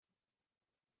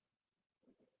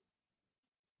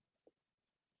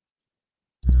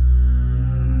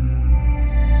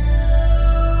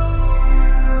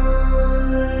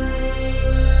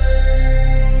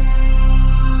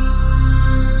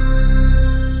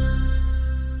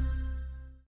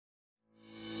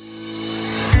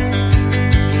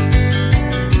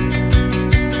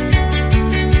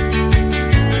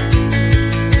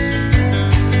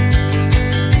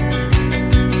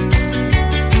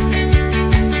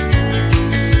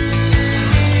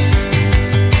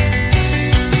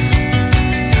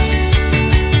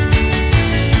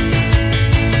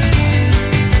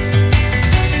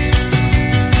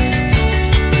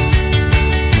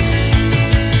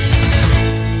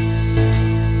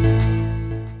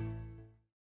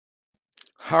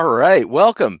All right,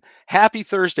 welcome. Happy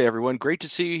Thursday, everyone. Great to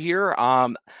see you here.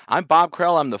 I'm Bob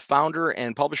Krell. I'm the founder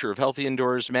and publisher of Healthy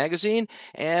Indoors magazine,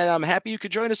 and I'm happy you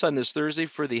could join us on this Thursday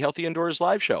for the Healthy Indoors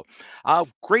live show.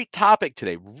 Great topic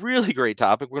today, really great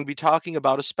topic. We're going to be talking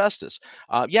about asbestos.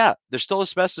 Yeah, there's still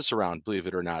asbestos around, believe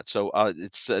it or not. So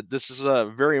it's this is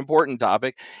a very important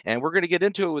topic, and we're going to get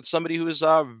into it with somebody who is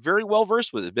very well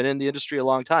versed with it, been in the industry a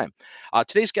long time.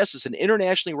 Today's guest is an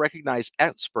internationally recognized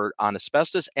expert on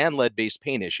asbestos and lead-based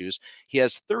paint issues. He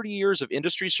has 30 years of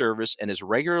industry service and is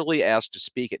regularly asked to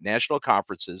speak at national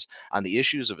conferences on the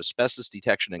issues of asbestos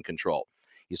detection and control.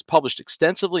 He's published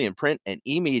extensively in print and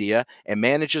e-media and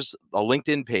manages a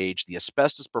LinkedIn page, the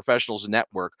Asbestos Professionals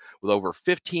Network, with over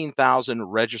 15,000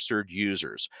 registered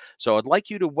users. So I'd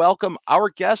like you to welcome our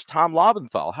guest, Tom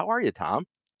Lobenthal. How are you, Tom?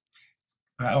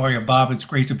 How are you, Bob? It's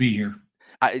great to be here.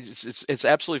 It's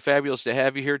absolutely fabulous to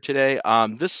have you here today. I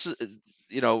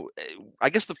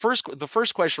guess the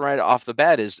first question right off the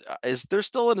bat is there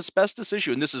still an asbestos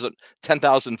issue? And this is a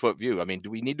 10,000 foot view. I mean, do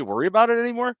we need to worry about it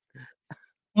anymore?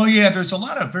 Well, yeah, there's a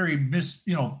lot of very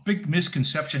big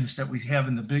misconceptions that we have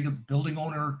in the big building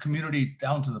owner community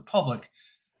down to the public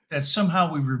that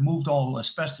somehow we removed all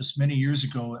asbestos many years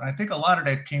ago. And I think a lot of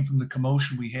that came from the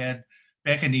commotion we had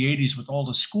back in the 80s with all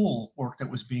the school work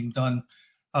that was being done.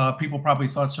 People probably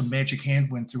thought some magic hand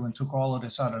went through and took all of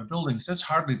this out of the buildings. That's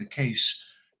hardly the case.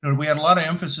 We had a lot of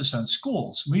emphasis on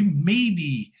schools. We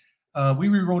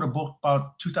rewrote a book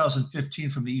about 2015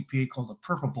 from the EPA called the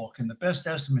Purple Book, and the best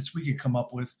estimates we could come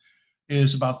up with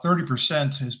is about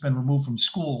 30% has been removed from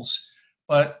schools.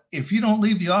 But if you don't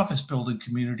leave the office building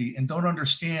community and don't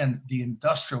understand the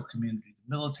industrial community, the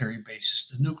military bases,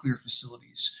 the nuclear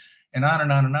facilities, and on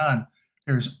and on and on,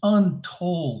 there's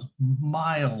untold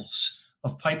miles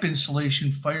of pipe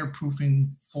insulation,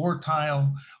 fireproofing, floor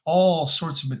tile, all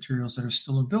sorts of materials that are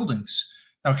still in buildings.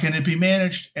 Now, can it be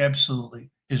managed? Absolutely.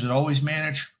 Is it always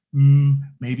managed?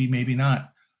 Maybe, maybe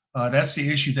not. That's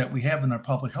the issue that we have in our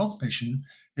public health mission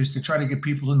is to try to get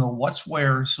people to know what's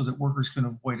where so that workers can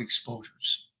avoid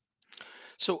exposures.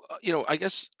 So, I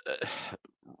guess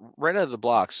right out of the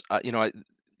blocks,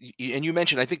 and you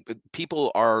mentioned, I think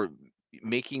people are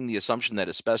making the assumption that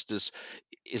asbestos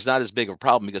is not as big of a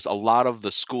problem because a lot of the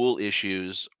school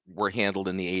issues were handled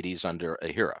in the 80s under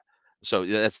AHIRA. So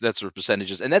yeah, that's the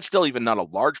percentages, and that's still even not a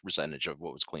large percentage of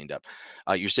what was cleaned up.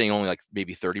 You're saying only like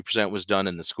maybe 30% was done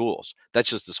in the schools. That's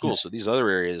just the Yeah. schools. So these other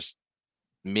areas,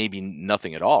 maybe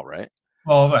nothing at all, right?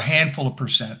 Well, a handful of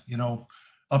percent, people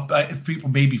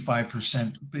maybe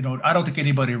 5%. I don't think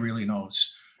anybody really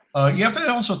knows. You have to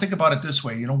also think about it this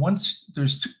way. Once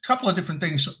there's a couple of different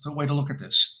things, the way to look at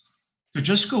this. To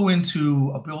just go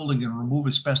into a building and remove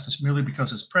asbestos merely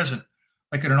because it's present,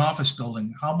 like in an office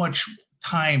building, how much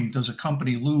time does a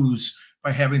company lose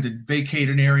by having to vacate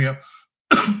an area,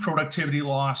 productivity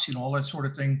loss, all that sort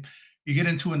of thing. You get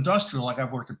into industrial, like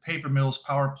I've worked at paper mills,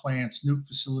 power plants, nuke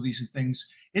facilities, and things.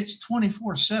 It's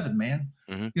 24/7, man.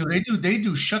 Hmm. They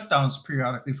do shutdowns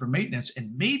periodically for maintenance,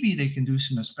 and maybe they can do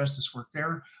some asbestos work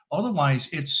there. Otherwise,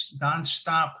 it's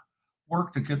nonstop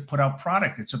work to get put out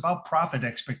product. It's about profit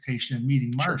expectation and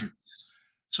meeting Sure. margins.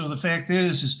 So the fact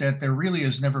is that there really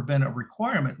has never been a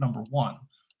requirement, number one,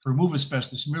 to remove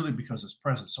asbestos merely because it's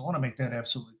present. So I want to make that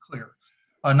absolutely clear.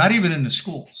 Not even in the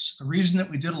schools. The reason that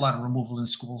we did a lot of removal in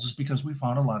schools is because we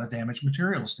found a lot of damaged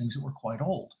materials, things that were quite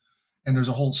old. And there's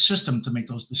a whole system to make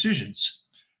those decisions.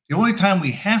 The only time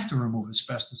we have to remove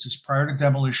asbestos is prior to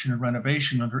demolition and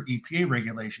renovation under EPA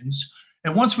regulations.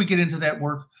 And once we get into that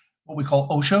work, what we call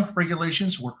OSHA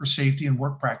regulations, worker safety and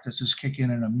work practices kick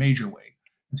in a major way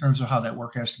in terms of how that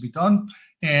work has to be done.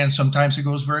 And sometimes it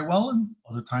goes very well and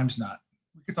other times not.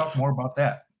 We could talk more about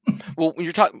that. Well, when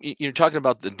you're talking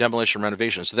about the demolition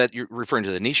renovation, so that you're referring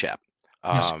to the NESHAP.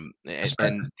 Yes. And Asbestos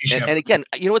and and DSHEP. and again,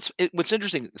 what's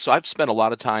interesting. So I've spent a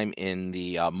lot of time in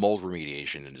the mold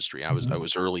remediation industry. I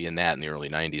was early in that in the early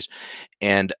 '90s,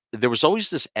 and there was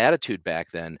always this attitude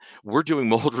back then. We're doing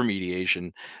mold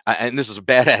remediation, and this is a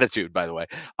bad attitude, by the way.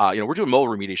 We're doing mold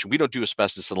remediation. We don't do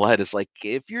asbestos and lead. It's like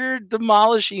if you're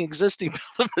demolishing existing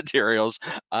building materials,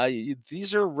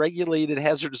 these are regulated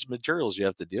hazardous materials you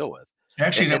have to deal with.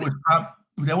 Actually,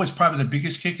 And that was probably the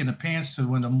biggest kick in the pants to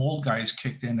when the mold guys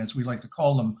kicked in, as we like to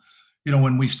call them.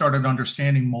 When we started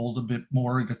understanding mold a bit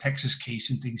more, the Texas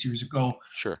case and things years ago.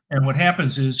 sure. And what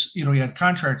happens is, you had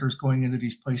contractors going into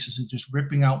these places and just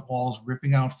ripping out walls,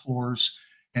 ripping out floors,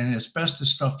 and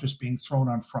asbestos stuff just being thrown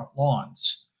on front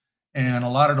lawns. And a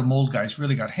lot of the mold guys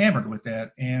really got hammered with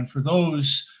that. And for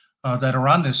those that are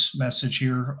on this message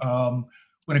here,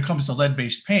 when it comes to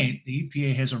lead-based paint, the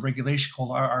EPA has a regulation called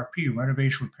RRP,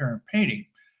 Renovation, Repair, and Painting.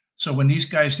 So when these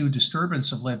guys do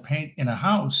disturbance of lead paint in a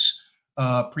house,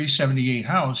 pre-78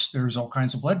 house, there's all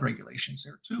kinds of lead regulations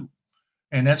there too.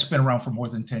 And that's been around for more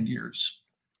than 10 years.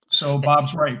 So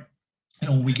Bob's right.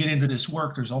 When we get into this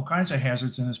work, there's all kinds of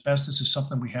hazards, and asbestos is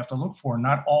something we have to look for.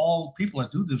 Not all people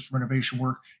that do this renovation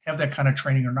work have that kind of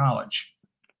training or knowledge.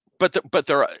 But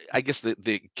they're, I guess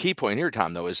the key point here,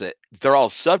 Tom, though, is that they're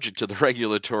all subject to the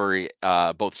regulatory,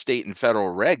 both state and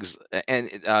federal regs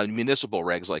and municipal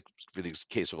regs, like for the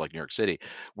case of like New York City,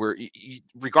 where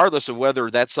regardless of whether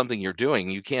that's something you're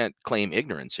doing, you can't claim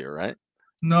ignorance here, right?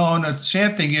 No, and the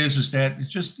sad thing is that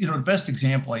it's just, the best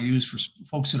example I use for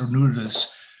folks that are new to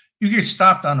this, you get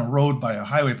stopped on the road by a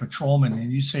highway patrolman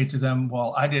and you say to them,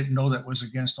 well, I didn't know that was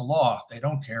against the law. They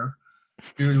don't care.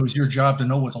 It was your job to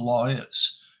know what the law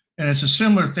is. And it's a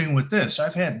similar thing with this.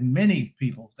 I've had many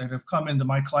people that have come into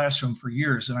my classroom for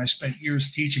years, and I spent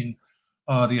years teaching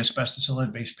the asbestos and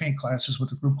lead-based paint classes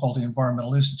with a group called the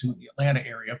Environmental Institute in the Atlanta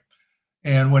area.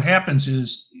 And what happens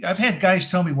is I've had guys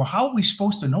tell me, well, how are we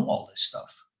supposed to know all this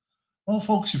stuff? Well,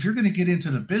 folks, if you're going to get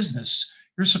into the business,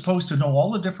 you're supposed to know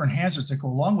all the different hazards that go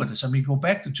along with this. I mean, go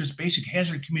back to just basic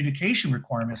hazard communication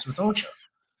requirements with OSHA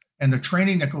and the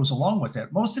training that goes along with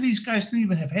that. Most of these guys didn't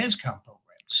even have HAZCOM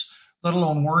programs, let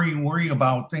alone worrying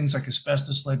about things like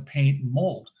asbestos, lead paint, and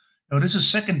mold. This is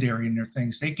secondary in their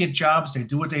things. They get jobs, they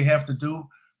do what they have to do.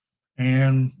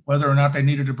 And whether or not they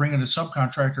needed to bring in a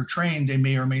subcontractor trained, they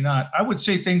may or may not. I would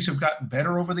say things have gotten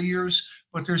better over the years,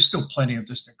 but there's still plenty of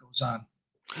this that goes on.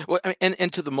 Well, I mean,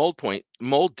 and to the mold point,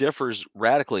 mold differs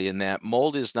radically in that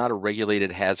mold is not a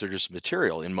regulated hazardous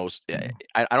material in most.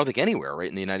 I don't think anywhere, right,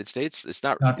 in the United States, it's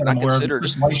not Not that I'm not aware of. considered.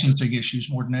 Just licensing issues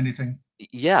more than anything.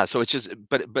 Yeah, so it's just,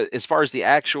 but as far as the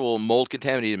actual mold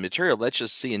contaminated material, that's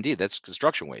just C and D. That's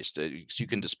construction waste. You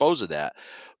can dispose of that,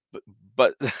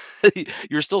 but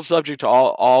you're still subject to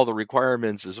all the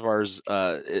requirements as far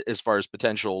as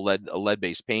potential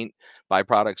lead-based paint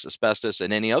byproducts, asbestos,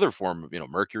 and any other form of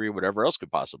mercury, whatever else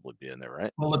could possibly be in there,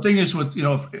 right? Well, the thing is with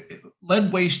if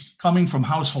lead waste coming from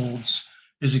households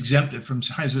is exempted from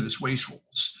hazardous waste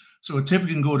rules. So it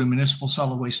typically can go to municipal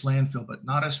solid waste landfill, but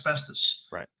not asbestos.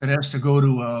 Right. It has to go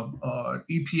to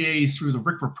EPA through the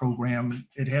RCRA program.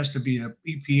 It has to be an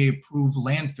EPA approved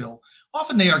landfill.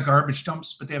 Often they are garbage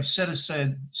dumps, but they have set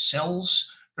aside cells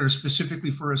that are specifically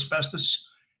for asbestos.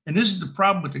 And this is the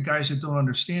problem with the guys that don't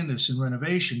understand this in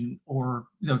renovation, or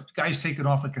guys take it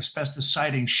off like asbestos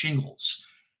siding shingles,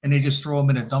 and they just throw them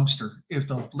in a dumpster. If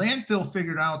the landfill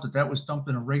figured out that that was dumped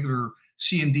in a regular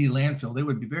C&D landfill, they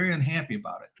would be very unhappy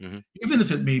about it, even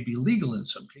if it may be legal in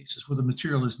some cases where the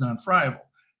material is non-friable.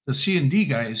 The C&D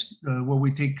guys, where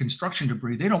we take construction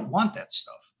debris, they don't want that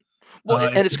stuff. Well,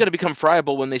 and it's going to become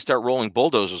friable when they start rolling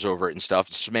bulldozers over it and stuff,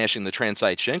 smashing the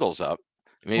transite shingles up.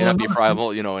 It may not be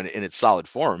friable, in its solid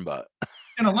form, but.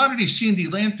 And a lot of these C&D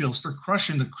landfills, they're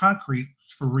crushing the concrete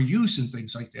for reuse and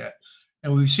things like that.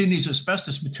 And we've seen these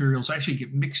asbestos materials actually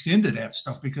get mixed into that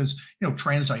stuff because,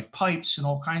 transite pipes and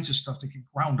all kinds of stuff that get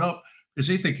ground up because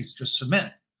they think it's just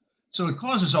cement. So it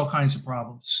causes all kinds of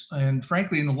problems. And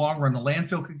frankly, in the long run, the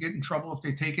landfill could get in trouble if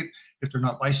they take it, if they're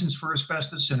not licensed for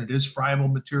asbestos and it is friable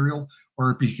material,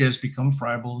 or it has become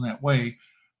friable in that way.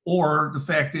 Or the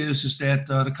fact is that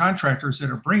the contractors that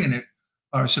are bringing it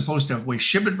are supposed to have waste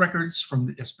shipment records from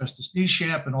the asbestos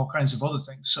NESHAP and all kinds of other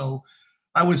things. So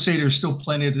I would say there's still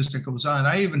plenty of this that goes on.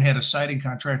 I even had a siding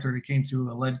contractor that came through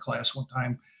a lead class one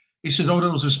time. He said, oh,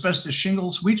 those asbestos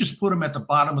shingles, we just put them at the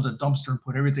bottom of the dumpster and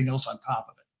put everything else on top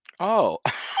of it. Oh,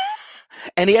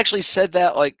 and he actually said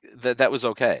that like that was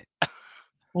okay.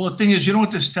 Well, the thing is, you know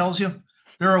what this tells you?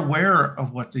 They're aware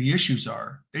of what the issues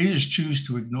are. They just choose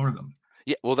to ignore them.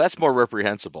 Yeah, well, that's more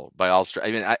reprehensible by all. I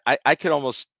mean, I could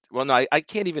almost. Well, no, I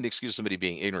can't even excuse somebody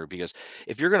being ignorant, because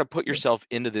if you're going to put yourself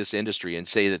into this industry and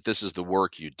say that this is the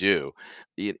work you do,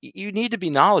 you need to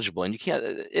be knowledgeable, and you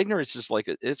can't. Ignorance is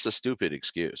it's a stupid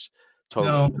excuse.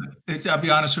 Totally. No, I'll be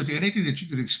honest with you. Anything that you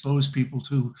could expose people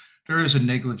to, there is a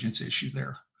negligence issue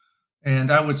there.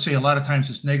 And I would say a lot of times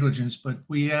it's negligence, but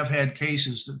we have had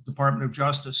cases, the Department of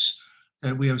Justice,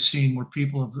 that we have seen where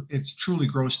it's truly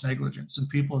gross negligence, and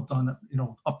people have done,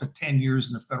 up to 10 years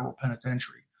in the federal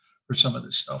penitentiary for some of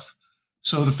this stuff.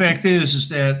 So the fact is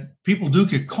that people do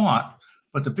get caught,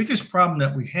 but the biggest problem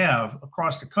that we have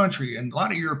across the country, and a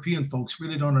lot of European folks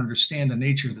really don't understand the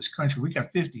nature of this country. We got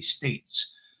 50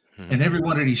 states. And every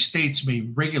one of these states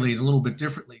may regulate a little bit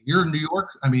differently. You're in New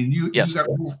York. I mean, you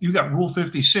got Rule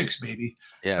 56, baby.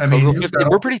 Yeah, I mean,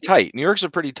 we're pretty tight. New York's a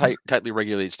pretty tightly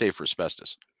regulated state for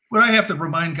asbestos. But I have to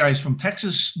remind guys from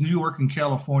Texas, New York, and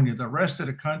California, the rest of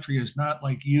the country is not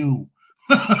like you.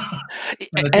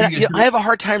 And I have a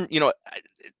hard time,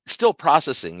 still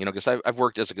processing, because I've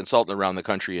worked as a consultant around the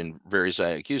country in various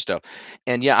IAQ stuff,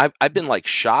 and yeah, I've been like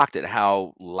shocked at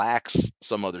how lax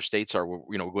some other states are,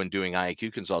 when doing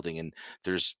IAQ consulting, and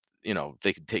there's,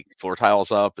 they can take floor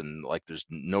tiles up, and like there's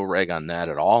no reg on that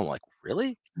at all. I'm like,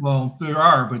 really? Well, there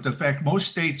are, but the fact most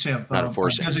states have Not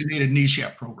enforcing. designated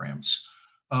NESHAP programs.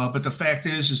 But the fact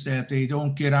is that they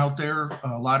don't get out there.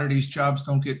 A lot of these jobs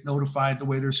don't get notified the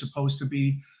way they're supposed to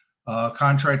be.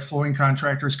 Flooring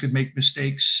contractors could make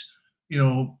mistakes,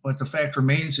 but the fact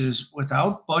remains is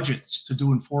without budgets to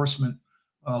do enforcement,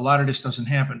 a lot of this doesn't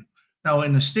happen. Now,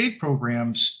 in the state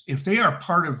programs, if they are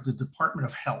part of the Department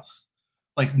of Health,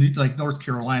 like North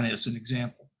Carolina as an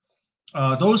example,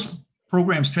 those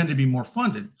programs tend to be more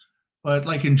funded. But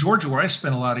like in Georgia, where I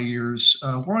spent a lot of years,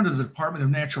 we're under the Department of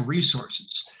Natural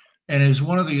Resources. And as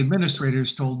one of the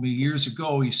administrators told me years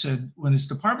ago, he said, when it's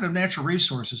Department of Natural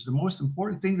Resources, the most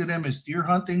important thing to them is deer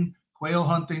hunting, quail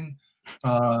hunting,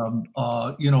 trout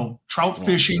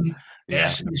fishing,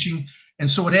 bass fishing. And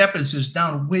so what happens is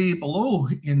down way below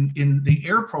in the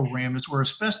air program is where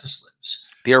asbestos lives.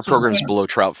 The air program is below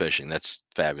trout fishing. That's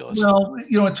fabulous. Well,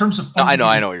 in terms of funding,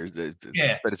 I know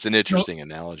but it's an interesting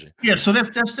analogy. Yeah, so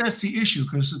that's the issue,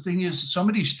 because the thing is, some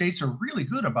of these states are really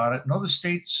good about it, and other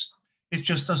states it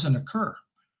just doesn't occur.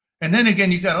 And then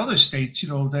again, you got other states,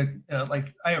 that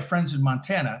like I have friends in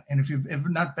Montana, and if you've ever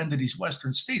not been to these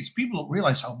western states, people don't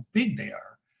realize how big they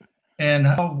are and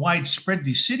how widespread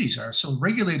these cities are. So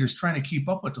regulators trying to keep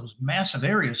up with those massive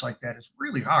areas like that is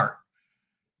really hard.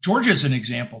 Georgia is an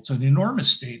example. It's an enormous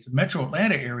state. The metro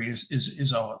Atlanta area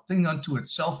is a thing unto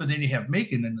itself. And then you have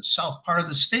Macon in the south part of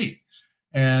the state.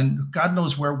 And God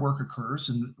knows where work occurs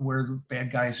and where the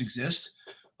bad guys exist.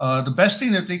 The best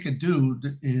thing that they could do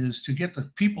is to get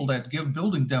the people that give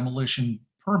building demolition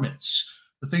permits,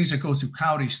 the things that go through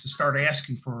counties, to start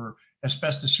asking for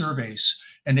asbestos surveys.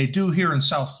 And they do here in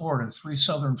South Florida. 3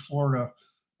 southern Florida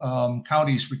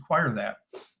counties require that.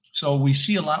 So we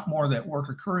see a lot more of that work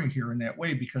occurring here in that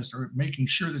way, because they're making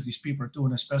sure that these people are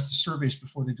doing asbestos surveys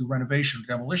before they do renovation or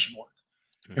demolition work.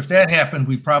 Mm-hmm. If that happened,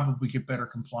 we'd probably get better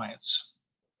compliance.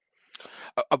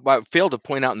 I failed to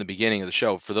point out in the beginning of the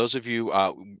show, for those of you,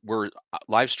 we're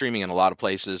live streaming in a lot of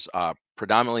places,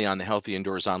 predominantly on the Healthy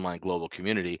Indoors online global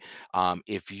community.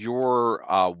 If you're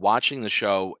watching the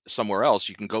show somewhere else,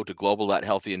 you can go to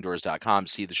global.healthyindoors.com,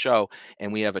 see the show,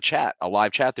 and we have a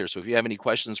live chat there. So if you have any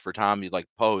questions for Tom you'd like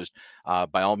posed,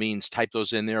 by all means, type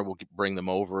those in there. We'll bring them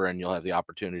over, and you'll have the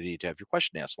opportunity to have your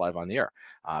question asked live on the air.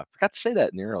 Forgot to say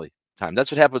that in the early time.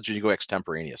 That's what happens when you go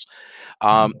extemporaneous.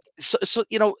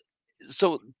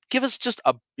 So give us just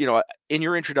in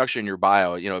your introduction, your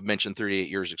bio, it mentioned 38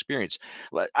 years experience.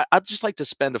 I'd just like to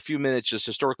spend a few minutes just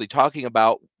historically talking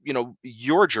about,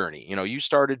 your journey. You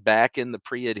started back in the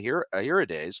pre-AHIRA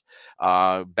days,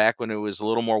 back when it was a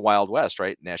little more Wild West,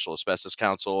 right? National Asbestos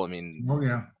Council.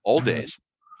 Old days.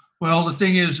 Well, the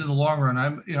thing is, in the long run,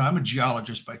 I'm a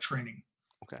geologist by training.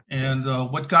 Okay. And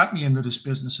what got me into this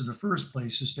business in the first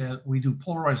place is that we do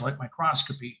polarized light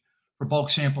microscopy for bulk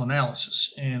sample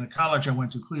analysis. And the college I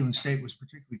went to, Cleveland State, was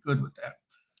particularly good with that.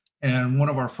 And one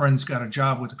of our friends got a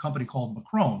job with a company called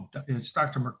McCrone. It's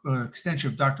extension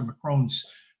of Dr. McCrone's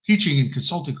teaching and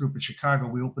consulting group in Chicago.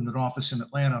 We opened an office in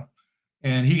Atlanta,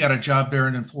 and he got a job there.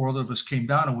 And then 4 of us came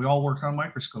down, and we all worked on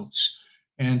microscopes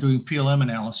and doing PLM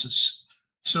analysis.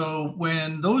 So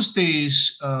when those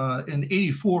days, in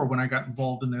 84, when I got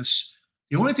involved in this,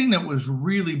 the only thing that was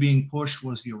really being pushed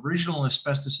was the original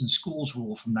asbestos in schools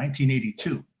rule from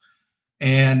 1982.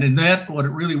 And in that, what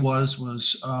it really was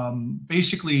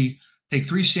basically take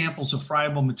 3 samples of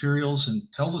friable materials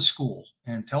and tell the school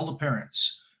and tell the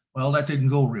parents. Well, that didn't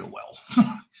go real well.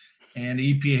 And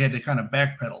the EPA had to kind of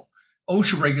backpedal.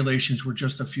 OSHA regulations were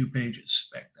just a few pages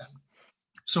back then.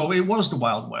 So it was the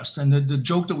Wild West. And the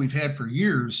joke that we've had for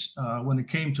years when it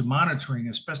came to monitoring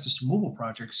asbestos removal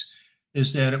projects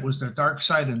is that it was the dark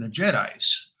side and the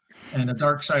Jedis. And the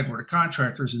dark side were the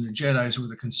contractors, and the Jedis were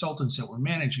the consultants that were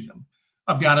managing them.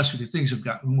 I'll be honest with you, things have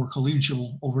gotten more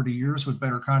collegial over the years with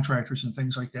better contractors and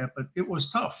things like that, but it was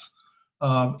tough.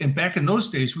 And back in those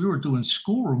days, we were doing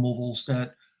school removals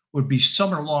that would be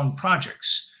summer-long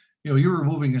projects. You're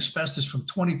removing asbestos from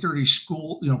 20, 30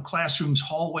 school, classrooms,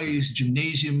 hallways,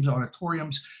 gymnasiums,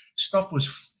 auditoriums. Stuff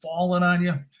was falling on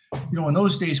you. In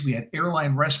those days, we had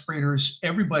airline respirators.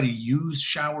 Everybody used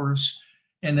showers.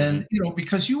 And then,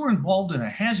 because you were involved in a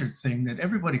hazard thing that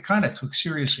everybody kind of took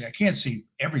seriously. I can't say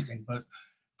everything, but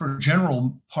for the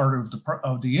general part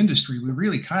of the industry, we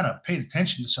really kind of paid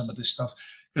attention to some of this stuff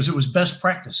because it was best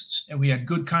practices. And we had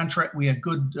good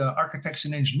architects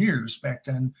and engineers back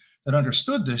then that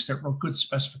understood this, that wrote good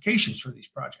specifications for these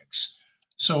projects.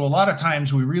 So a lot of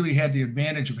times we really had the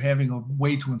advantage of having a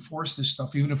way to enforce this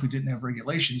stuff, even if we didn't have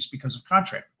regulations because of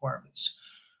contract requirements.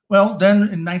 Well, then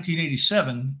in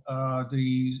 1987,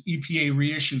 the EPA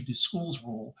reissued the schools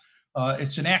rule.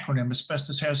 It's an acronym,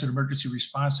 Asbestos Hazard Emergency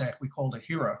Response Act. We call it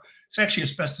HERA. It's actually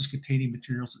asbestos containing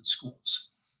materials in schools,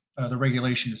 the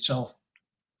regulation itself.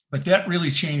 But that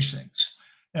really changed things.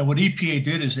 And what EPA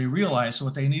did is they realized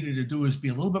what they needed to do is be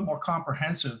a little bit more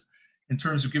comprehensive in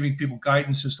terms of giving people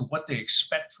guidance as to what they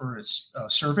expect for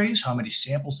surveys, how many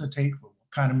samples to take, what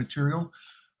kind of material,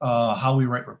 how we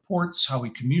write reports, how we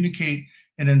communicate,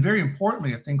 and then very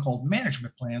importantly, a thing called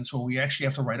management plans, where we actually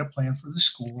have to write a plan for the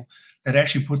school that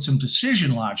actually puts some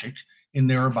decision logic in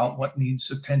there about what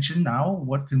needs attention now,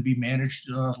 what can be managed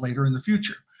later in the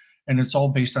future. And it's all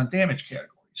based on damage categories.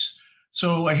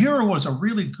 So HERA was a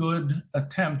really good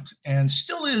attempt, and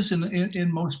still is in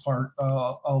most part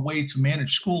a way to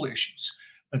manage school issues.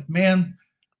 But man,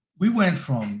 we went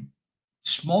from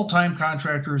small-time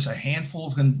contractors, a handful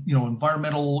of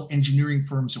environmental engineering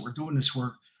firms that were doing this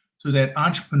work, to that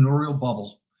entrepreneurial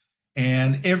bubble,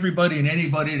 and everybody and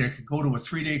anybody that could go to a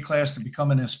 3-day class to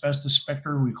become an asbestos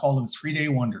inspector. We call them 3-day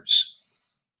wonders,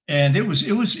 and it was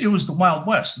the Wild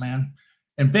West, man.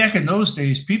 And back in those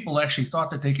days, people actually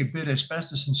thought that they could bid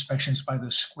asbestos inspections by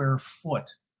the square foot,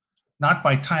 not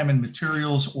by time and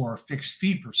materials or a fixed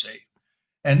fee per se.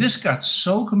 And this got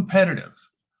so competitive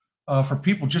for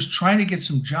people just trying to get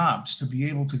some jobs, to be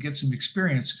able to get some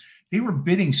experience. They were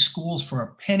bidding schools for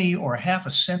a penny or a half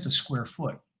a cent a square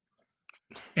foot.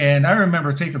 And I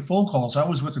remember taking phone calls. I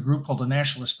was with a group called the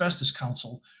National Asbestos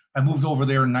Council. I moved over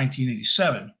there in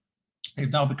 1987.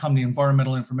 They've now become the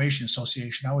Environmental Information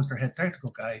Association. I was their head technical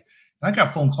guy. And I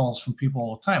got phone calls from people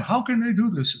all the time. How can they do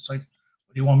this? It's like,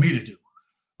 what do you want me to do?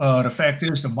 The fact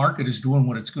is, the market is doing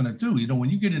what it's going to do. When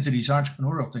you get into these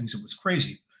entrepreneurial things, it was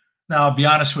crazy. Now, I'll be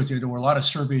honest with you, there were a lot of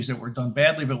surveys that were done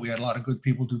badly, but we had a lot of good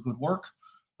people do good work.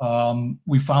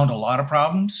 We found a lot of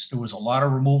problems. There was a lot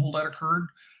of removal that occurred.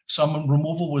 Some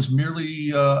removal was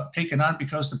merely taken on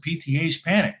because the PTAs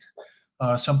panicked.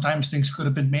 Sometimes things could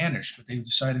have been managed, but they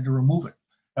decided to remove it.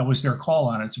 That was their call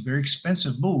on it. It's a very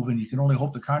expensive move, and you can only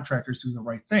hope the contractors do the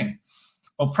right thing.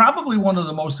 But probably one of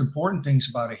the most important things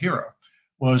about a HERA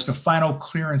was the final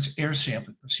clearance air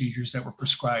sampling procedures that were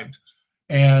prescribed.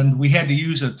 And we had to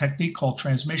use a technique called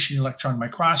transmission electron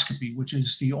microscopy, which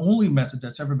is the only method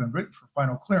that's ever been written for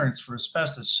final clearance for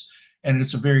asbestos. And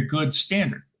it's a very good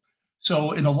standard.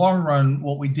 So in the long run,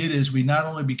 what we did is we not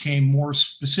only became more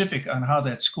specific on how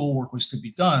that schoolwork was to be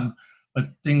done, but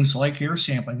things like air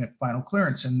sampling at final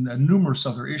clearance and numerous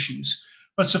other issues.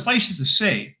 But suffice it to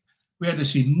say, we had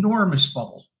this enormous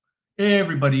bubble.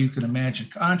 Everybody you can imagine,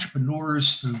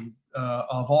 entrepreneurs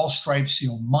of all stripes,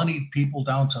 moneyed people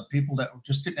down to people that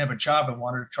just didn't have a job and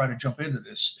wanted to try to jump into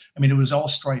this. I mean, it was all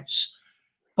stripes.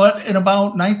 But in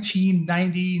about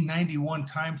 1990, 91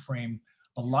 timeframe,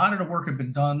 a lot of the work had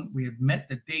been done. We had met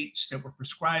the dates that were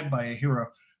prescribed by a HERA.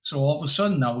 So all of a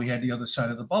sudden now we had the other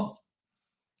side of the bubble.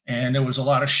 And there was a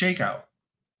lot of shakeout.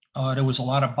 There was a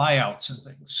lot of buyouts and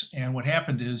things. And what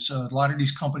happened is a lot of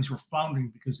these companies were foundering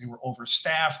because they were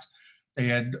overstaffed. They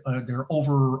had they're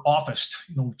over-officed,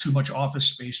 too much office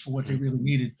space for what they really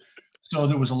needed. So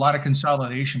there was a lot of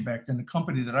consolidation back then. The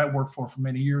company that I worked for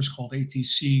many years called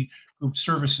ATC Group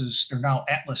Services, they're now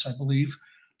Atlas, I believe.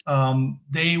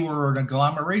 They were an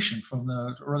agglomeration from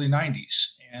the early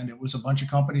 90s, and it was a bunch of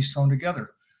companies thrown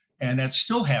together. And that's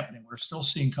still happening. We're still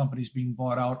seeing companies being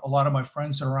bought out. A lot of my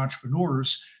friends that are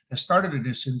entrepreneurs that started in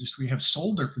this industry have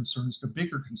sold their concerns, the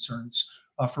bigger concerns,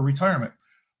 for retirement.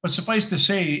 But suffice to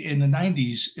say, in the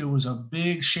 90s, it was a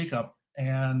big shakeup,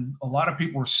 and a lot of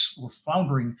people were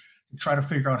floundering to try to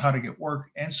figure out how to get work.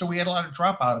 And so we had a lot of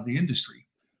dropout of the industry.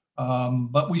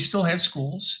 But we still had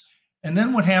schools. And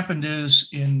then what happened is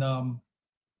in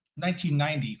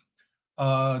 1990,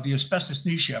 the asbestos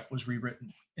NESHAP was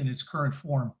rewritten in its current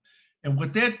form. And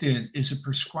what that did is it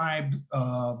prescribed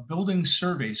building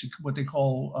surveys, what they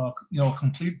call a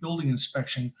complete building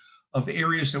inspection of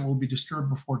areas that will be disturbed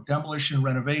before demolition and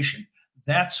renovation.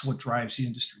 That's what drives the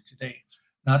industry today,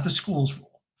 not the schools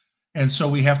rule. And so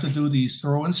we have to do these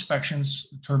thorough inspections,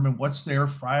 determine what's there,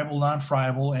 friable,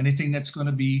 non-friable, anything that's going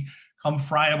to become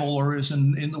friable or is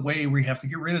in the way, we have to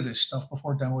get rid of this stuff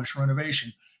before demolition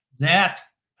renovation. That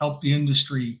helped the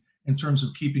industry in terms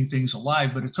of keeping things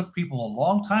alive, but it took people a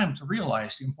long time to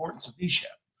realize the importance of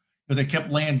NESHAP. But they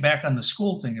kept laying back on the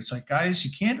school thing. It's like, guys,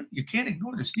 you can't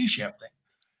ignore this NESHAP thing.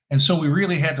 And so we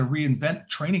really had to reinvent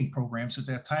training programs at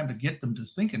that time to get them to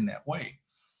think in that way.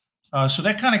 So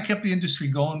that kind of kept the industry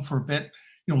going for a bit.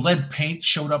 Lead paint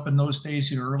showed up in those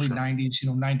days, in the early 90s,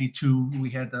 92. We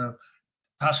had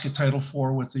Tosca Title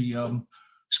IV with the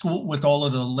school, with all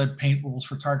of the lead paint rules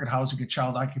for target housing and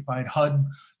child occupied. HUD,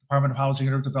 Department of Housing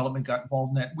and Urban Development, got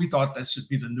involved in that. We thought this would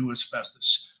be the new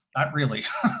asbestos. Not really.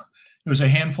 There was a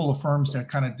handful of firms that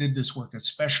kind of did this work that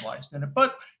specialized in it,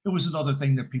 but it was another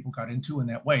thing that people got into in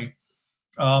that way.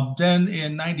 Then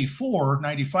in 94,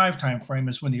 95 timeframe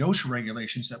is when the OSHA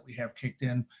regulations that we have kicked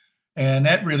in. And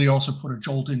that really also put a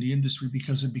jolt in the industry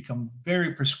because it become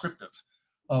very prescriptive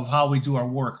of how we do our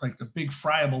work, like the big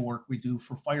friable work we do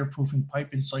for fireproofing,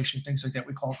 pipe insulation, things like that.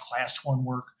 We call class 1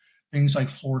 work, things like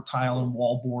floor tile and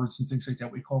wall boards and things like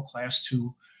that we call class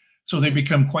 2. So they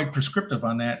become quite prescriptive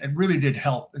on that. It really did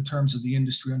help in terms of the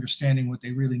industry understanding what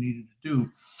they really needed to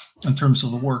do in terms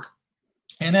of the work.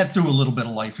 And that threw a little bit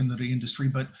of life into the industry.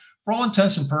 But for all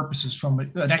intents and purposes, from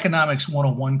an economics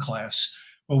 101 class,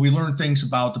 where we learn things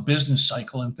about the business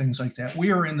cycle and things like that,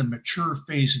 we are in the mature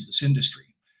phase of this industry.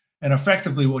 And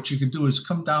effectively, what you can do is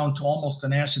come down to almost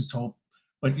an asymptote,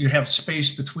 but you have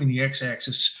space between the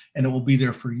x-axis, and it will be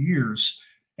there for years.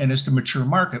 And it's the mature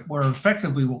market, where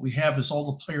effectively what we have is all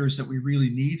the players that we really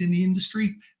need in the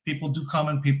industry. People do come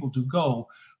and people do go,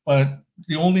 but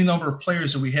the only number of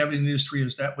players that we have in the industry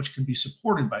is that which can be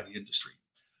supported by the industry.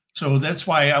 So that's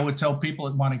why I would tell people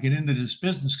that want to get into this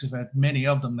business, because I've had many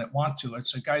of them that want to. I'd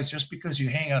say, guys, just because you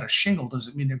hang out a shingle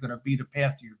doesn't mean they're going to be the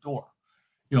path to your door.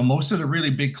 Most of the really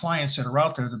big clients that are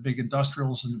out there, the big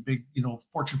industrials and the big,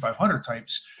 Fortune 500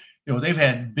 types, they've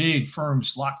had big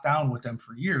firms locked down with them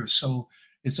for years. So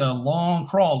it's a long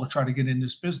crawl to try to get in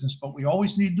this business, but we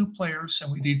always need new players,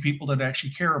 and we need people that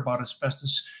actually care about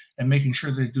asbestos and making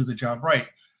sure they do the job right.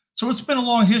 So it's been a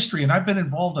long history, and I've been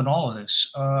involved in all of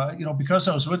this. Because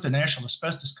I was with the National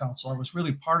Asbestos Council, I was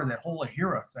really part of that whole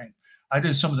AHIRA thing. I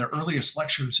did some of the earliest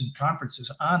lectures and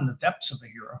conferences on the depths of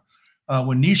AHIRA.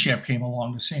 When NESHAP came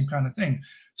along, the same kind of thing.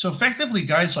 So effectively,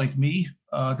 guys like me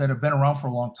that have been around for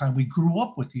a long time, we grew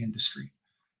up with the industry.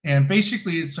 And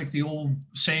basically, it's like the old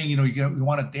saying, you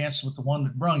want to dance with the one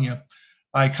that brung you.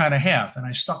 I kind of have. And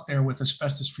I stuck there with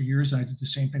asbestos for years. And I did the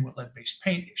same thing with lead-based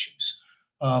paint issues.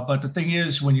 But the thing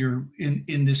is, when you're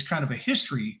in this kind of a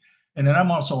history, and then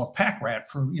I'm also a pack rat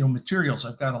for, materials.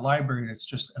 I've got a library that's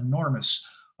just enormous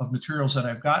of materials that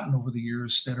I've gotten over the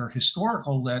years that are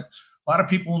historical that a lot of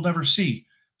people will never see.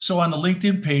 So on the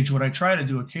LinkedIn page, what I try to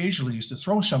do occasionally is to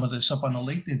throw some of this up on the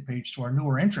LinkedIn page to our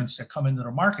newer entrants that come into the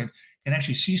market and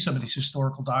actually see some of these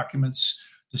historical documents,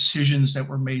 decisions that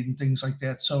were made and things like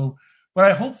that. So what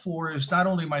I hope for is not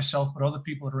only myself, but other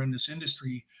people that are in this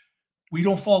industry, we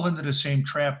don't fall into the same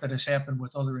trap that has happened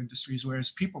with other industries, where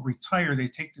as people retire, they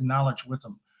take the knowledge with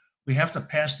them. We have to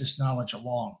pass this knowledge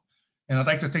along. And I'd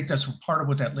like to think that's part of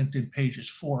what that LinkedIn page is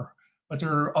for. But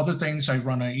there are other things. I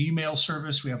run an email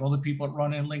service. We have other people that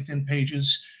run in LinkedIn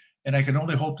pages. And I can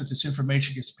only hope that this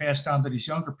information gets passed down to these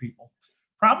younger people.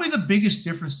 Probably the biggest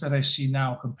difference that I see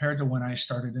now compared to when I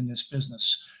started in this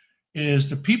business is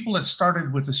the people that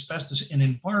started with asbestos and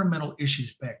environmental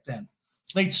issues back then,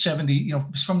 late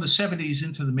 70s, from the 70s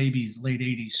into the maybe late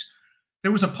 80s,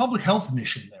 there was a public health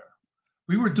mission there.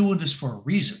 We were doing this for a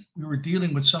reason. We were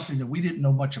dealing with something that we didn't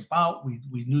know much about. We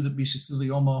knew that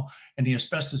mesothelioma and the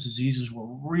asbestos diseases were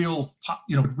real,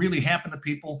 really happened to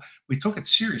people. We took it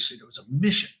seriously. There was a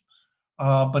mission.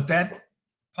 But that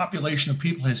population of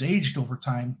people has aged over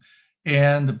time.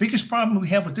 And the biggest problem we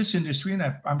have with this industry, and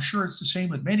I'm sure it's the same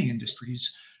with many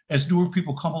industries, as newer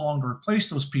people come along to replace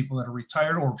those people that are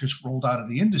retired or just rolled out of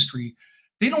the industry,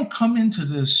 they don't come into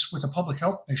this with a public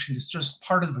health mission. It's just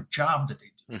part of the job that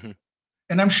they do. Mm-hmm.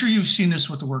 And I'm sure you've seen this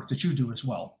with the work that you do as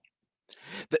well.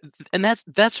 And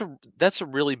that's a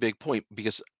really big point,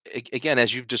 because again,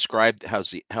 as you've described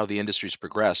how the industry's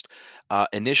progressed,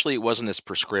 initially it wasn't as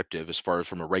prescriptive as far as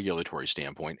from a regulatory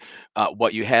standpoint.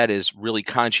 What you had is really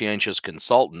conscientious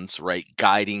consultants, right,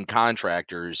 guiding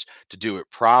contractors to do it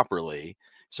properly.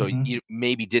 So Mm-hmm. you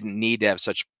maybe didn't need to have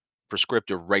such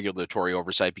prescriptive regulatory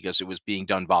oversight because it was being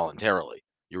done voluntarily.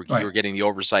 You were getting the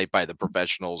oversight by the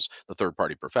professionals, the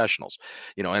third-party professionals,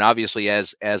 and obviously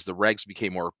as the regs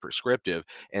became more prescriptive,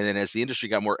 and then as the industry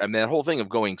got more, that whole thing of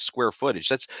going square footage,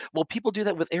 people do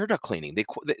that with air duct cleaning.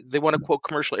 They want to quote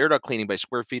commercial air duct cleaning by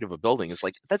square feet of a building. It's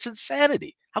like, that's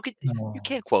insanity. How could you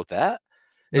can't quote that?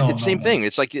 It's the same thing.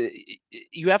 It's like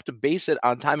you have to base it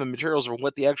on time and materials or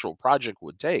what the actual project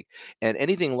would take. And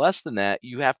anything less than that,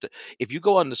 you have to, if you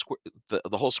go on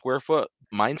the whole square foot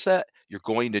mindset, you're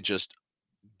going to just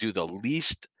do the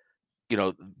least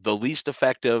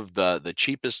effective, the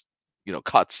cheapest,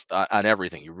 cuts on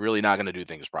everything. You're really not going to do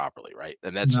things properly, right?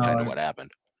 And that's kind of what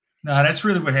happened. No, that's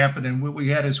really what happened. And what we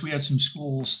had is we had some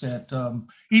schools that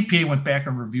EPA went back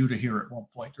and reviewed it here at one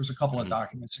point. There's a couple of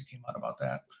documents that came out about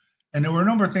that. And there were a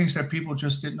number of things that people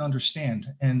just didn't understand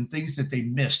and things that they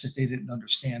missed that they didn't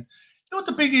understand. You know what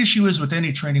the big issue is with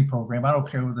any training program? I don't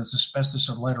care whether it's asbestos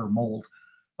or lead or mold.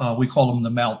 We call them the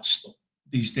MELTs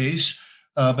these days.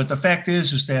 But the fact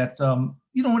is that,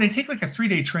 when they take like a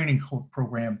 3-day training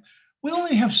program, we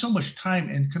only have so much time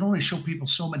and can only show people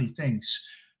so many things.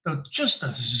 Just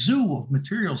a zoo of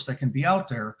materials that can be out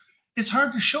there. It's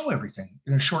hard to show everything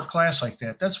in a short class like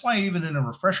that. That's why even in a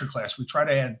refresher class, we try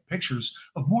to add pictures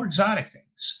of more exotic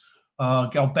things,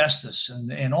 galbestos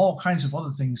and all kinds of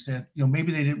other things that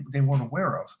maybe they weren't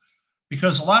aware of,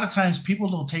 because a lot of times people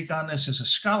don't take on this as a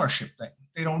scholarship thing.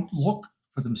 They don't look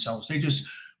for themselves. They just,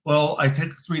 well, I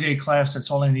take a 3-day class. That's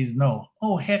all I need to know.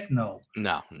 Oh, heck no.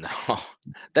 No, no. No,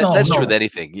 That's true with no.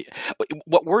 anything.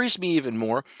 What worries me even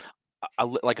more,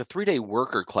 like a 3-day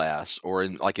worker class, or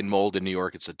in mold in New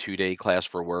York, it's a 2-day class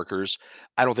for workers.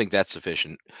 I don't think that's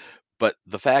sufficient. But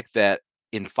the fact that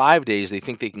in 5 days they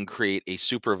think they can create a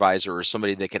supervisor or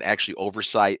somebody that can actually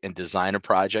oversight and design a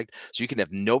project, so you can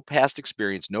have no past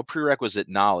experience, no prerequisite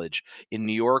knowledge. In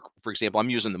New York, for example, I'm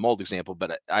using the mold example,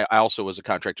 but I also was a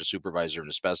contractor supervisor in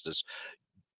asbestos.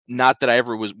 Not that I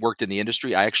ever was worked in the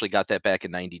industry. I actually got that back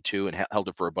in '92 and held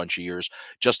it for a bunch of years,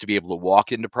 just to be able to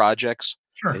walk into projects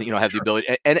and, Sure, have the sure.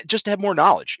 ability, and just to have more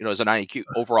knowledge. As an IAQ,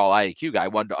 overall IAQ guy, I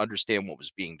wanted to understand what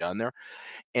was being done there.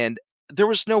 And there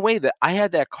was no way that I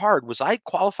had that card. Was I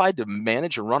qualified to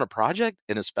manage and run a project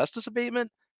in asbestos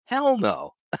abatement? Hell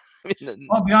no. I mean,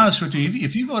 I'll be honest with you.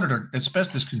 If you go to the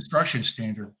asbestos construction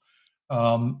standard,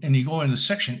 and you go into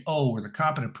section O, where the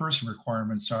competent person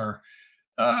requirements are,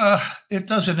 it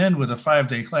doesn't end with a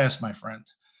 5-day class, my friend.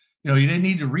 You didn't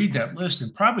need to read that list.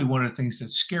 And probably one of the things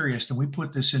that's scariest, and we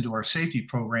put this into our safety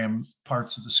program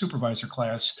parts of the supervisor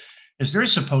class, is they're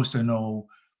supposed to know.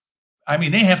 I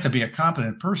mean, they have to be a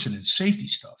competent person in safety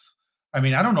stuff. I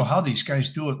mean, I don't know how these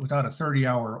guys do it without a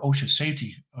 30-hour OSHA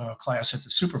safety class at the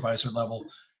supervisor level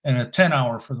and a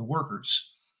 10-hour for the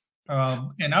workers.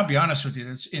 And I'll be honest with you,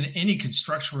 it's in any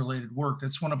construction related work.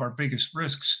 That's one of our biggest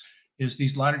risks, is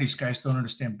a lot of these guys don't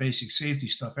understand basic safety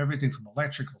stuff, everything from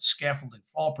electrical, scaffolding,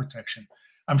 fall protection.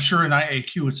 I'm sure in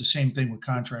IAQ, it's the same thing with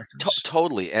contractors.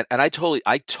 Totally, and I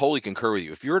totally concur with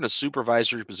you. If you're in a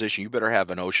supervisory position, you better have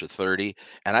an OSHA 30,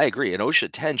 and I agree. An OSHA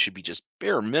 10 should be just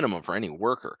bare minimum for any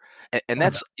worker, and Oh, yeah.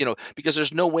 that's because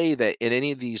there's no way that in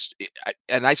any of these,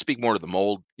 and I speak more to the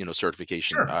mold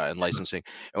certification Sure. and licensing,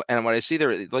 and when I see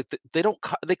there, like they don't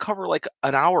they cover like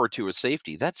an hour or two of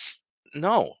safety. That's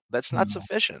no, that's not No.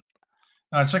 sufficient.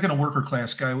 It's like in a worker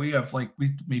class guy. We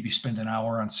maybe spend an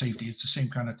hour on safety. It's the same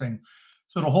kind of thing.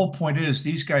 So the whole point is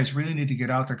these guys really need to get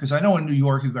out there, because I know in New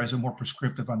York you guys are more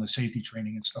prescriptive on the safety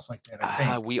training and stuff like that, I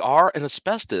think. We are in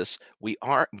asbestos. We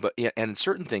are, but yeah, and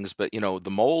certain things, but the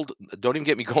mold. Don't even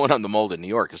get me going on the mold in New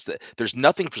York. Is that there's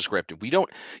nothing prescriptive. We don't.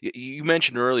 You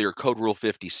mentioned earlier Code Rule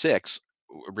 56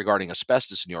 regarding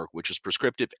asbestos in New York, which is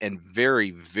prescriptive and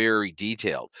very, very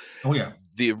detailed. Oh yeah.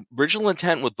 The original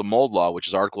intent with the mold law, which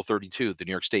is Article 32, the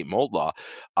New York State mold law,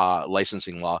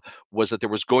 licensing law, was that there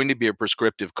was going to be a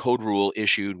prescriptive code rule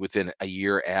issued within a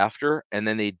year after, and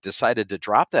then they decided to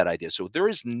drop that idea. So there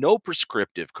is no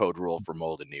prescriptive code rule for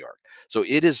mold in New York. So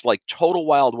it is like total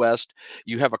Wild West.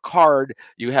 You have a card,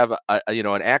 you have an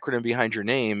acronym behind your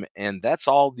name, and that's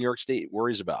all New York State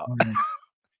worries about. Oh, yeah.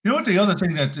 You know what? The other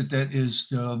thing that is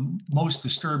the most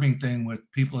disturbing thing with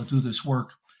people that do this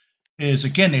work is,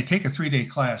 again, they take a 3-day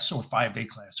class or 5-day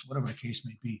class, whatever the case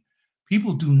may be.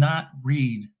 People do not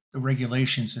read the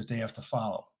regulations that they have to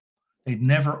follow. They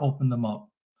never open them up.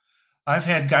 I've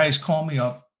had guys call me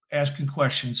up asking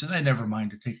questions, and I never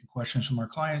minded taking questions from our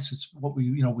clients. It's what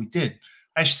we did.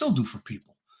 I still do for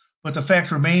people. But the fact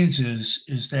remains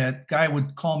is that guy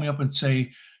would call me up and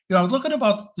say, I was looking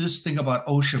about this thing about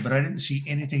OSHA, but I didn't see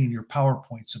anything in your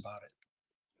PowerPoints about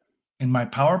it. In my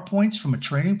PowerPoints from a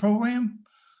training program?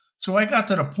 So I got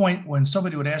to the point when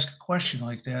somebody would ask a question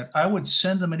like that, I would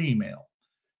send them an email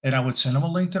and I would send them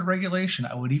a link to the regulation.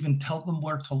 I would even tell them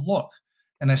where to look.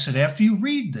 And I said, after you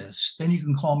read this, then you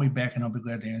can call me back and I'll be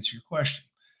glad to answer your question.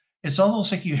 It's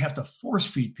almost like you have to force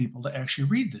feed people to actually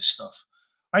read this stuff.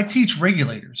 I teach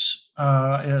regulators in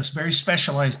a very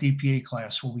specialized EPA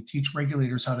class where we teach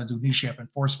regulators how to do NESHAP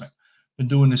enforcement. Been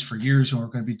doing this for years, and we're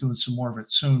going to be doing some more of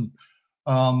it soon.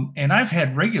 And I've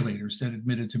had regulators that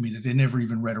admitted to me that they never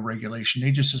even read a regulation.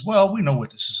 They just says, well, we know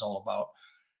what this is all about.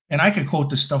 And I could quote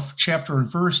this stuff chapter and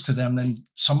verse to them, and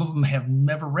some of them have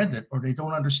never read it or they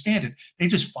don't understand it. They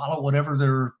just follow whatever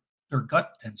their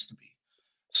gut tends to be.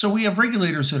 So we have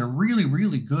regulators that are really,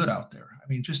 really good out there. I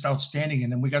mean, just outstanding.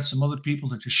 And then we got some other people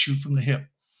that just shoot from the hip.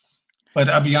 But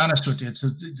I'll be honest with you,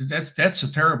 that's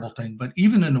a terrible thing. But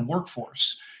even in the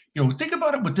workforce, Think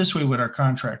about it with this way with our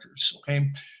contractors. Okay,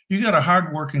 you got a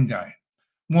hardworking guy,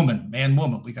 woman, man,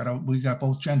 woman. We got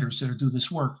both genders that do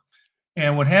this work,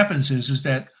 and what happens is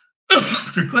that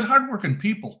they're good, hardworking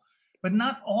people, but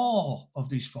not all of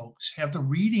these folks have the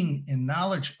reading and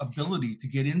knowledge ability to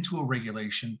get into a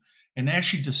regulation and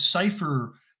actually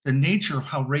decipher the nature of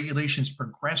how regulations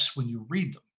progress when you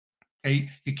read them. Okay,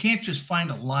 you can't just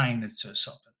find a line that says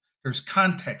something. There's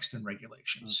context in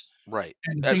regulations. Right.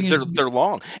 And the thing is, They're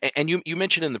long. And you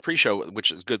mentioned in the pre-show,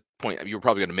 which is a good point. You were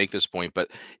probably going to make this point, but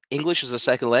English is a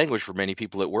second language for many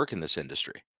people that work in this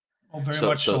industry. oh, very So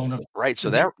much so so. right. So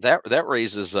The, that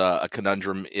raises a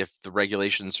conundrum if the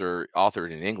regulations are authored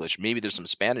in English. Maybe there's some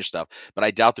Spanish stuff, but I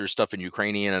doubt there's stuff in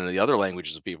Ukrainian and the other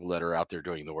languages of people that are out there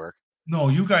doing the work. no,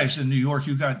 you guys in New York,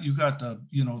 you got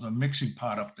the mixing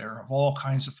pot up there of all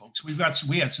kinds of folks. We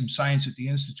had some science at the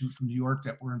Institute from New York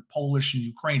that were in Polish and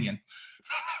Ukrainian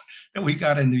that we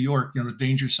got in New York,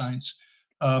 danger signs.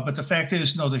 But the fact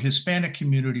is, no, the Hispanic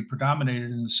community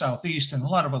predominated in the Southeast and a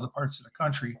lot of other parts of the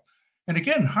country. And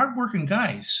again, hardworking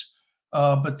guys,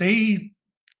 but they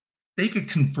could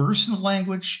converse in the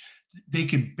language. They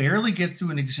could barely get through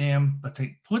an exam, but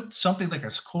they put something like a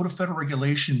Code of Federal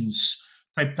Regulations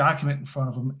type document in front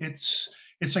of them. It's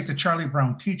like the Charlie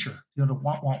Brown teacher, the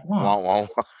want, want, want. Wow, wow.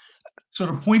 So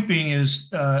the point being is,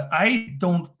 I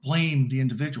don't blame the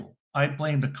individual. I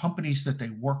blame the companies that they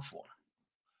work for.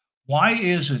 Why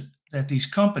is it that these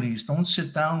companies don't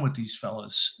sit down with these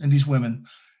fellas and these women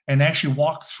and actually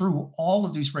walk through all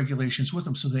of these regulations with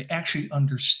them so they actually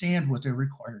understand what they're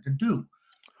required to do?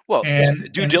 Well, And due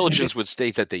and, and diligence would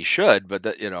state that they should, but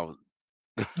that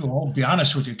well, I'll be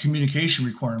honest with you, communication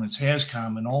requirements,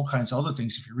 HAZCOM, and all kinds of other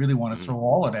things, if you really want to mhm, throw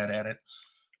all of that at it,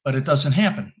 but it doesn't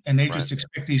happen. And they right. just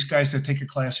expect these guys to take a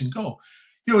class and go.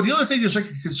 The other thing is like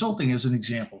consulting as an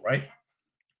example, right?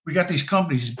 We got these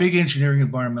companies, these big engineering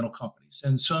environmental companies,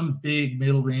 and some big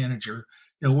middle manager,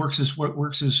 works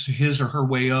as his or her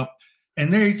way up.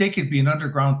 And they could be an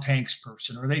underground tanks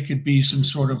person, or they could be some Mhm.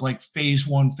 sort of like phase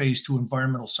one, phase two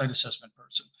environmental site assessment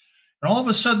person. And all of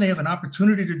a sudden they have an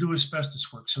opportunity to do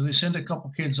asbestos work. So they send a couple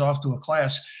kids off to a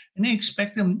class and they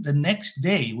expect them the next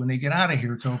day when they get out of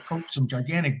here to approach some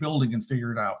gigantic building and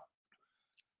figure it out.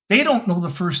 They don't know the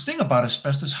first thing about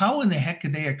asbestos. How in the heck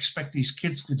could they expect these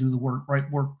kids to do the right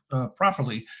work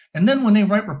properly? And then when they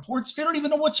write reports, they don't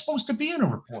even know what's supposed to be in a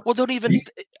report. Well, don't even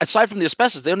aside from the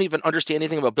asbestos, they don't even understand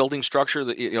anything about building structure,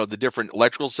 the different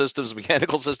electrical systems,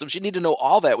 mechanical systems. You need to know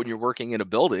all that when you're working in a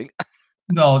building.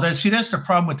 No, that's the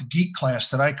problem with the geek class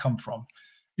that I come from.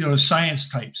 The science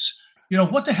types.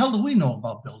 What the hell do we know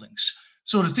about buildings?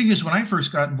 So the thing is, when I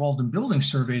first got involved in building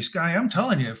surveys, Guy, I'm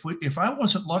telling you, if I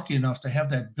wasn't lucky enough to have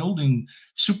that building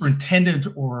superintendent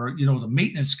or the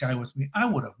maintenance guy with me, I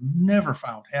would have never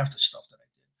found half the stuff that I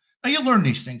did. Now you learn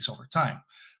these things over time,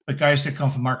 but guys that come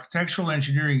from architectural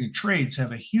engineering and trades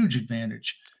have a huge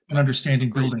advantage in understanding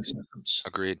Agreed. building systems.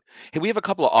 Agreed. Hey, we have a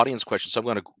couple of audience questions, so I'm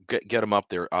going to get them up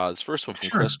there. This first one from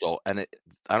Sure. Crystal, and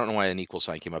I don't know why an equal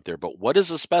sign came up there, but what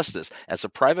is asbestos? As a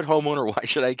private homeowner, why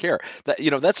should I care?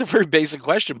 That's a very basic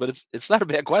question, but it's not a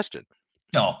bad question.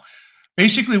 No.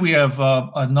 Basically, we have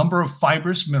a number of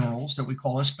fibrous minerals that we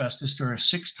call asbestos. There are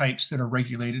 6 types that are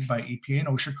regulated by EPA and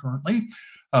OSHA currently.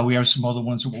 We have some other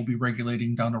ones that we'll be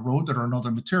regulating down the road that are in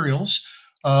other materials.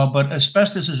 But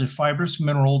asbestos is a fibrous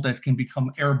mineral that can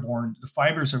become airborne. The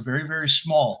fibers are very, very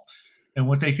small. And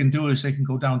what they can do is they can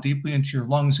go down deeply into your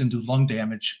lungs and do lung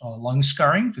damage, lung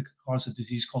scarring that could cause a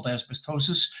disease called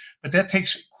asbestosis. But that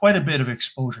takes quite a bit of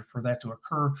exposure for that to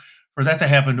occur. For that to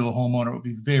happen to a homeowner, it would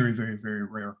be very, very, very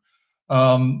rare.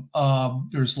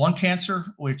 There's lung cancer,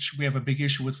 which we have a big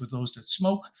issue with those that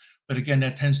smoke. But again,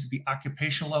 that tends to be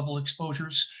occupational level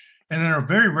exposures. And then a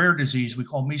very rare disease we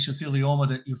call mesothelioma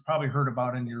that you've probably heard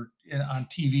about on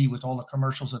TV with all the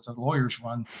commercials that the lawyers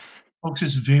run. Folks,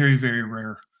 is very, very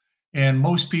rare. And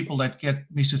most people that get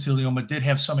mesothelioma did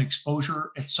have some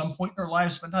exposure at some point in their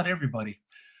lives, but not everybody.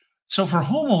 So for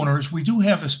homeowners, we do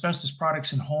have asbestos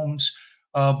products in homes,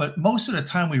 but most of the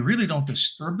time we really don't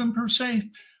disturb them per se.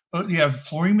 But you have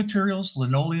flooring materials,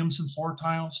 linoleums and floor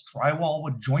tiles, drywall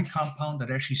with joint compound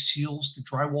that actually seals the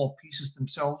drywall pieces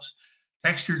themselves,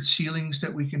 textured ceilings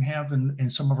that we can have in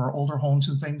some of our older homes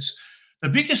and things. The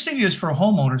biggest thing is for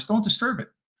homeowners, don't disturb it.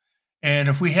 And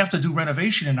if we have to do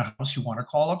renovation in a house, you want to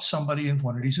call up somebody in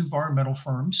one of these environmental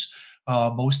firms.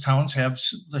 Most towns have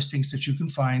listings that you can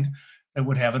find that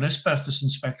would have an asbestos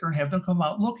inspector and have them come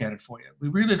out and look at it for you. We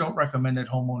really don't recommend that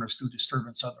homeowners do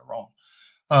disturbance on their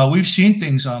own. We've seen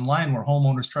things online where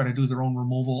homeowners try to do their own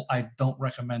removal. I don't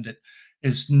recommend it.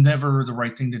 It's never the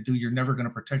right thing to do. You're never going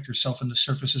to protect yourself and the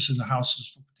surfaces in the houses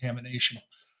from contamination.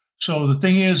 So the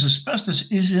thing is,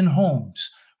 asbestos is in homes,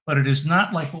 but it is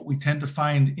not like what we tend to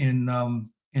find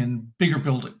in bigger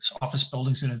buildings, office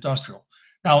buildings, and industrial.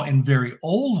 Now, in very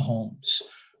old homes,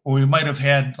 or we might have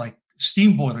had like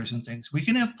steam boilers and things, we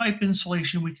can have pipe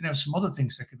insulation. We can have some other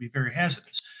things that could be very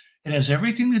hazardous. It has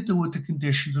everything to do with the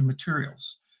condition of the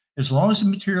materials. As long as the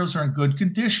materials are in good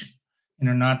condition and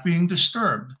are not being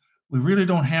disturbed, we really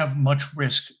don't have much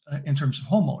risk in terms of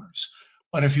homeowners.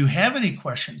 But if you have any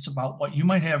questions about what you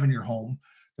might have in your home,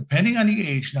 depending on the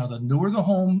age, now the newer the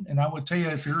home, and I would tell you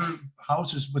if your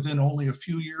house is within only a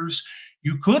few years,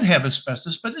 you could have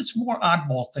asbestos, but it's more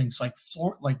oddball things like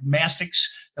floor, like mastics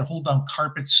that hold down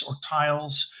carpets or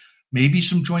tiles, maybe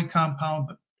some joint compound,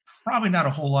 but probably not a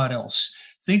whole lot else.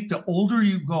 Think the older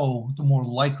you go, the more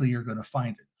likely you're going to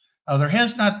find it. Now, there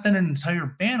has not been an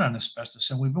entire ban on asbestos,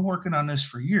 and we've been working on this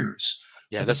for years.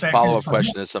 Yeah, But the that's a fact is, follow-up for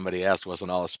question that somebody asked.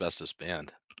 Wasn't all asbestos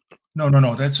banned? no, no,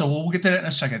 no. That's so we'll get to that in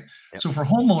a second. Yep. So for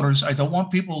homeowners, I don't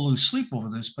want people to lose sleep over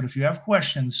this, but if you have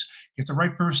questions, get the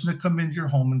right person to come into your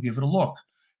home and give it a look,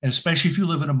 and especially if you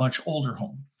live in a much older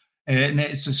home. And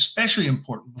it's especially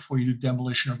important before you do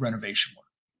demolition or renovation work.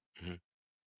 Mhm.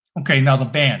 Okay, now the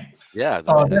ban. Yeah,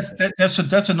 the ban.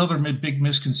 That's another big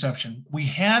misconception. We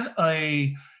had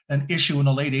an issue in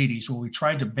the late 80s where we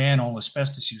tried to ban all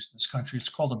asbestos use in this country. It's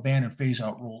called a ban and phase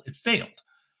out rule. It failed.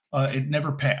 It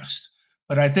never passed.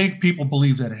 But I think people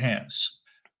believe that it has.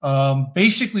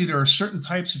 Basically, there are certain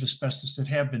types of asbestos that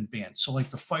have been banned. So, like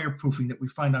the fireproofing that we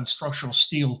find on structural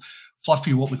steel,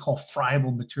 fluffy, what we call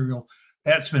friable material,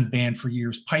 that's been banned for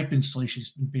years. Pipe insulation has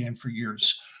been banned for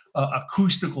years.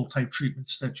 Acoustical type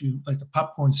treatments that you like the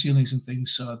popcorn ceilings and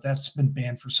things, that's been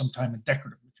banned for some time in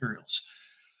decorative materials.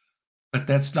 But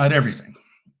that's not everything.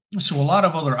 So a lot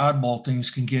of other oddball things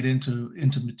can get into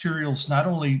materials, not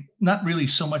really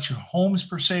so much in homes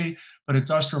per se, but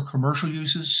industrial commercial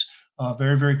uses,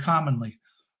 very, very commonly.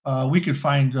 We could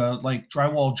find like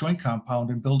drywall joint compound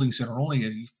in buildings that are only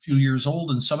a few years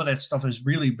old, and some of that stuff has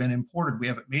really been imported. We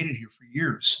haven't made it here for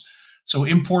years. So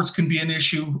imports can be an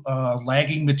issue,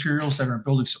 lagging materials that are in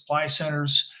building supply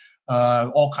centers,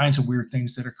 all kinds of weird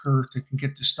things that occur that can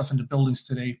get this stuff into buildings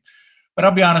today. But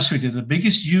I'll be honest with you, the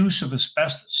biggest use of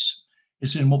asbestos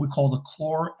is in what we call the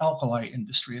chlor-alkali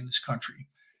industry in this country.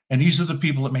 And these are the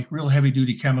people that make real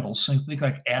heavy-duty chemicals. So think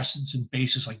like acids and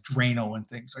bases like Drano and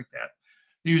things like that.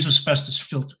 They use asbestos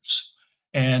filters.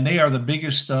 And they are the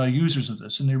biggest users of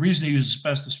this. And the reason they use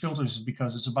asbestos filters is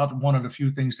because it's about one of the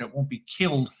few things that won't be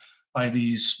killed by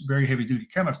these very heavy-duty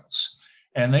chemicals.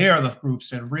 And they are the groups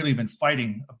that have really been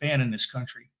fighting a ban in this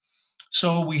country.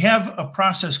 So we have a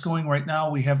process going right now.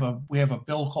 We have a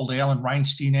bill called the Alan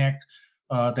Reinstein Act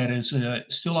that is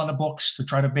still on the books to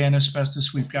try to ban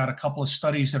asbestos. We've got a couple of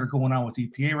studies that are going on with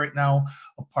EPA right now,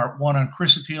 a part 1 on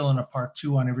chrysotile and a part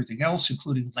 2 on everything else,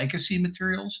 including legacy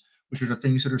materials, which are the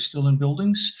things that are still in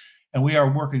buildings. And we are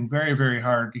working very, very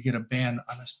hard to get a ban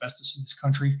on asbestos in this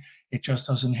country. It just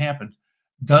doesn't happen.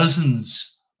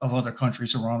 Dozens of other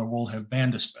countries around the world have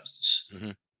banned asbestos.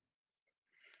 Mm-hmm.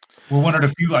 We're one of the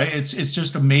few. It's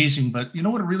just amazing. But you know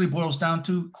what it really boils down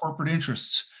to? Corporate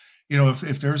interests. You know,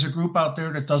 if there's a group out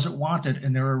there that doesn't want it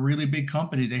and they're a really big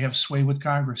company, they have sway with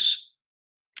Congress.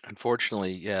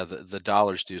 Unfortunately, yeah, the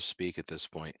dollars do speak at this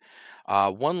point.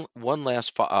 One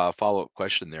last follow-up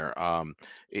question there.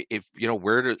 If you know,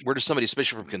 where does somebody,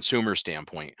 especially from consumer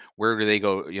standpoint, where do they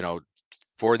go? You know,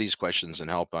 for these questions and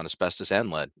help on asbestos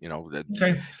and lead. You know.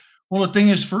 Okay. Well, the thing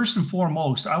is, first and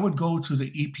foremost, I would go to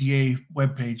the EPA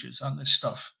web pages on this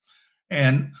stuff,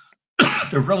 and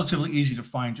they're relatively easy to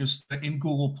find. Just in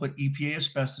Google, put EPA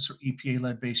asbestos or EPA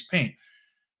lead-based paint.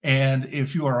 And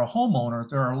if you are a homeowner,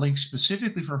 there are links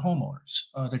specifically for homeowners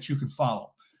that you can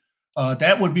follow.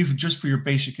 That would be just for your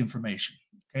basic information.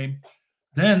 Okay.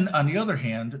 Then, on the other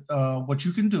hand, what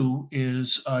you can do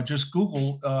is just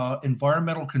Google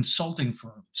environmental consulting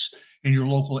firms in your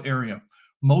local area.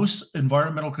 Most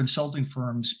environmental consulting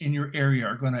firms in your area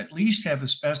are going to at least have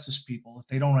asbestos people if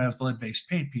they don't have lead-based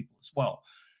paint people as well.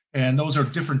 And those are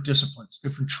different disciplines,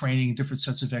 different training, different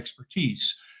sets of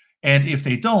expertise. And if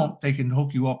they don't, they can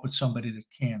hook you up with somebody that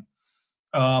can.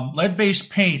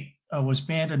 Lead-based paint was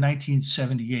banned in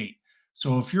 1978.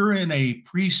 So if you're in a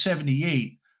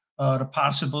pre-78, the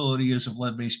possibility is of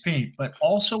lead-based paint. But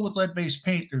also with lead-based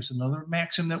paint, there's another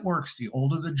maxim that works. The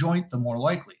older the joint, the more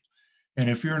likely. And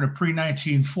if you're in a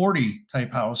pre-1940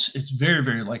 type house, it's very,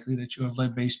 very likely that you have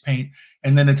lead-based paint.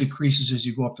 And then it decreases as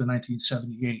you go up to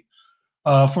 1978.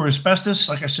 For asbestos,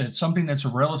 like I said, something that's a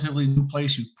relatively new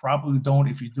place, you probably don't.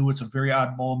 If you do, it's a very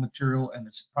oddball material, and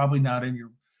it's probably not in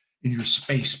your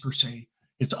space per se.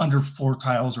 It's under floor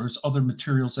tiles, or it's other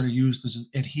materials that are used as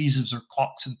adhesives or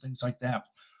caulks and things like that.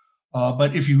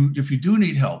 But if you do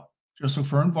need help, just look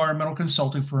for environmental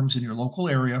consulting firms in your local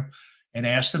area and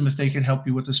ask them if they can help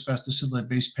you with asbestos and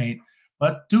lead-based paint.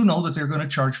 But do know that they're going to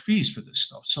charge fees for this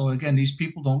stuff. So again, these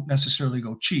people don't necessarily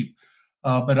go cheap.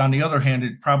 But on the other hand,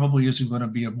 it probably isn't going to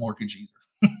be a mortgage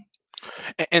either.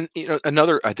 And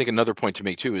I think another point to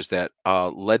make too is that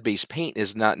lead-based paint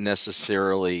is not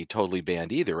necessarily totally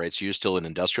banned either, right? It's used still in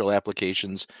industrial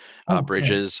applications, Oh yeah.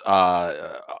 bridges,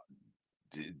 Oh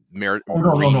no,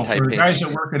 no, marine no. type For guys paints,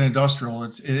 that work in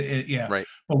industrial, yeah. right?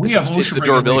 But we Because have it's OSHA the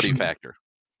durability regulations. factor.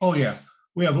 Oh yeah,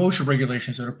 we have OSHA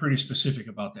regulations that are pretty specific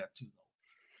about that too.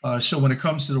 So when it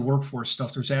comes to the workforce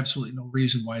stuff, there's absolutely no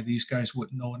reason why these guys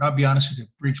wouldn't know. And I'll be honest with you,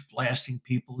 bridge blasting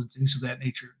people and things of that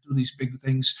nature, do these big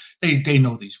things, they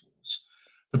know these rules.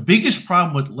 The biggest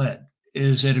problem with lead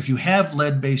is that if you have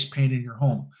lead-based paint in your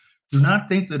home, do not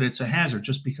think that it's a hazard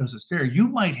just because it's there. You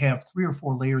might have 3 or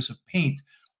 4 layers of paint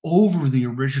over the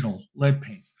original lead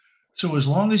paint. So as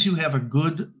long as you have a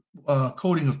good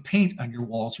coating of paint on your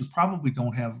walls, you probably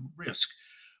don't have risk.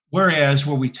 Whereas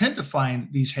where we tend to find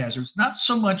these hazards, not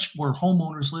so much where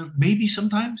homeowners live, maybe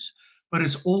sometimes, but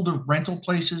it's older rental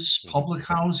places, Mhm. public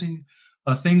housing,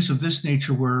 things of this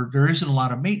nature where there isn't a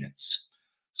lot of maintenance.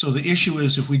 So the issue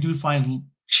is if we do find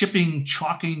chipping,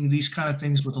 chalking, these kind of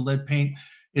things with the lead paint,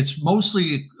 it's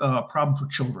mostly a problem for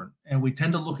children. And we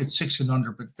tend to look at 6 and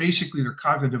under, but basically their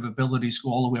cognitive abilities go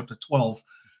all the way up to 12.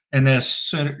 And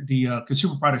as the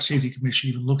Consumer Product Safety Commission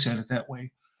even looks at it that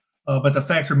way. But the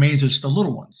fact remains, it's the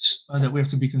little ones that we have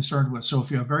to be concerned with. So if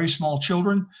you have very small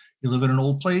children, you live in an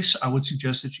old place, I would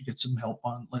suggest that you get some help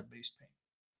on lead-based paint.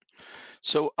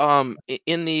 So,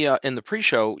 in the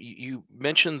pre-show, you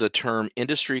mentioned the term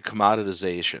industry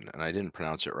commoditization, and I didn't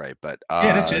pronounce it right, but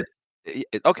Yeah, that's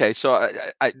it. okay. So,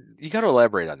 you got to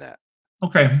elaborate on that.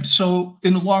 Okay, so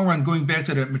in the long run, going back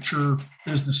to that mature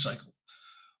business cycle,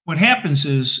 what happens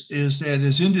is that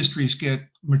as industries get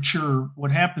mature,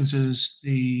 what happens is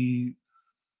the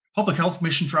public health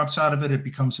mission drops out of it; it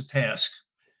becomes a task.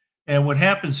 And what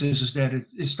happens is that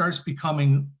it starts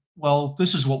becoming, well,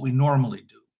 this is what we normally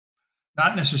do,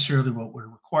 not necessarily what we're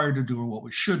required to do or what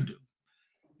we should do.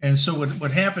 And so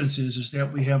what happens is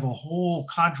that we have a whole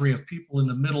cadre of people in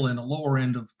the middle and the lower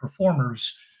end of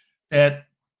performers that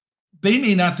they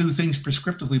may not do things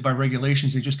prescriptively by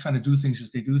regulations. They just kind of do things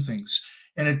as they do things.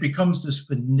 And it becomes this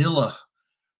vanilla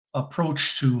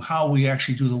approach to how we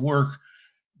actually do the work.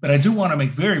 But I do want to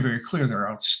make very, very clear there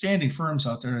are outstanding firms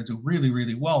out there that do really,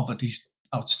 really well. But these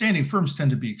outstanding firms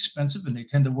tend to be expensive and they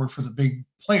tend to work for the big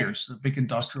players, the big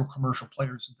industrial commercial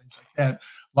players and things like that.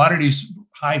 A lot of these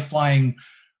high flying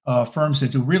firms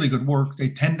that do really good work, they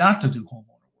tend not to do homeowner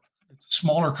work.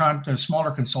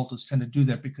 Smaller consultants tend to do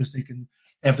that because they can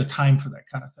have the time for that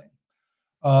kind of thing.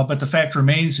 But the fact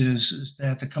remains is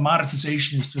that the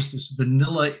commoditization is just this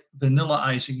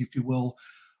vanillaizing, if you will,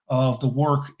 of the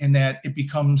work, in that it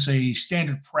becomes a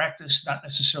standard practice, not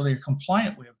necessarily a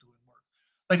compliant way of doing work.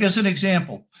 Like as an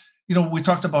example, we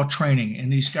talked about training,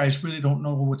 and these guys really don't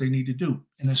know what they need to do.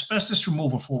 In asbestos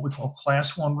removal for what we call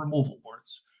class one removal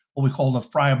works, what we call the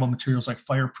friable materials like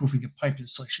fireproofing and pipe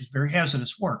installation, is very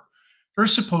hazardous work. They're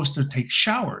supposed to take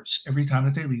showers every time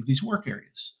that they leave these work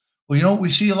areas. Well, what we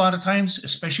see a lot of times,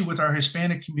 especially with our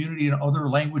Hispanic community and other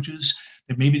languages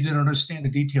that maybe didn't understand the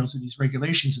details of these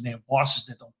regulations and they have bosses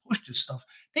that don't push this stuff,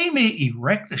 they may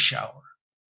erect the shower.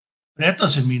 But that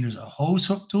doesn't mean there's a hose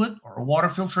hooked to it or a water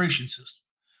filtration system.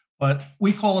 But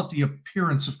we call it the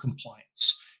appearance of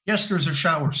compliance. Yes, there's a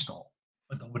shower stall,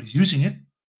 but nobody's using it.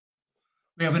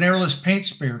 We have an airless paint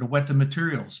sprayer to wet the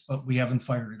materials, but we haven't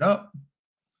fired it up.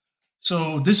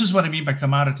 So this is what I mean by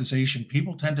commoditization.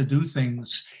 People tend to do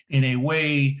things in a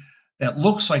way that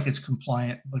looks like it's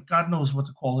compliant, but God knows what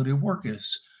the quality of work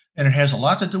is. And it has a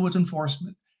lot to do with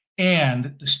enforcement.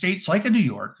 And the states like in New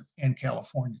York and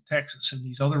California, Texas, and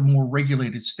these other more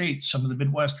regulated states, some of the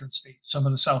Midwestern states, some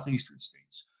of the Southeastern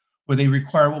states, where they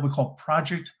require what we call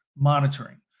project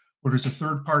monitoring, where there's a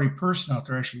third party person out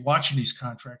there actually watching these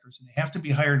contractors, and they have to be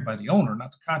hired by the owner,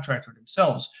 not the contractor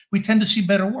themselves. We tend to see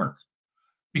better work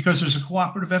because there's a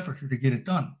cooperative effort here to get it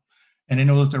done. And they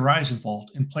know that there is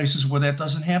involved. In places where that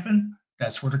doesn't happen,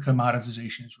 that's where the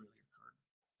commoditization is really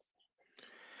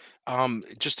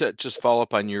Just follow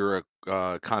up on your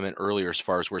comment earlier as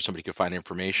far as where somebody could find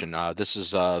information. This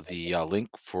is the link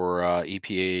for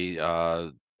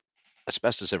EPA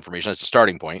asbestos information. That's a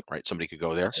starting point, right? Somebody could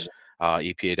go there,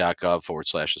 occurring.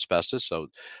 epa.gov/asbestos. So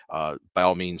by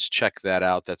all means, check that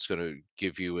out. That's going to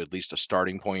give you at least a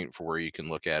starting point for where you can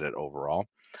look at it overall.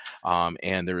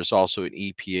 And there is also an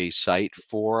EPA site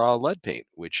for lead paint,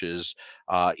 which is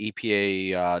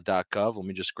epa.gov. Let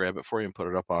me just grab it for you and put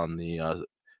it up on the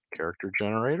character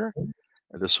generator.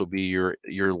 And this will be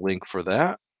your link for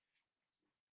that.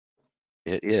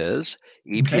 It is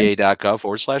Okay.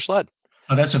 epa.gov/lead.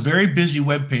 That's a very busy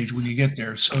web page when you get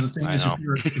there. So the thing I is, know.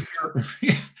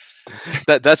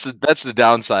 That's the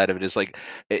downside of it is like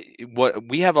what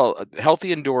we have a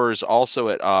Healthy Indoors also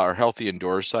at our Healthy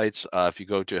Indoors sites. If you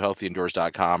go to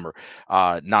healthyindoors.com or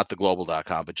not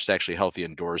theglobal.com, but just actually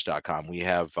healthyindoors.com, we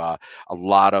have a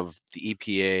lot of the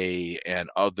EPA and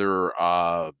other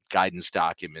guidance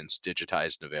documents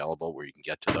digitized and available where you can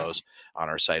get to those on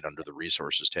our site under the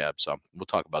resources tab. So we'll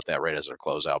talk about that right as our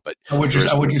closeout. But I would there just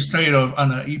is I a would just tell you on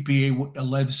the EPA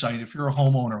lead site, if you're a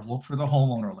homeowner, look for the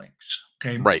homeowner links.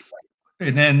 Okay. right.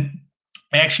 And then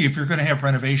actually, if you're going to have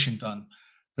renovation done,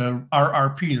 the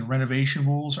RRP, the renovation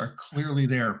rules are clearly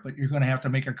there, but you're going to have to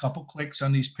make a couple clicks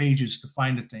on these pages to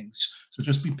find the things. So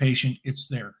just be patient. It's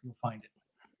there. You'll find it.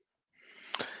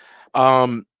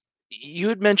 You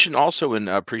had mentioned also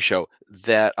in pre-show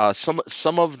that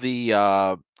some of the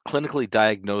clinically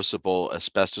diagnosable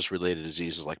asbestos-related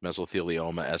diseases like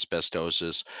mesothelioma,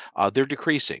 asbestosis, they're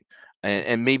decreasing,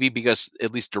 and maybe because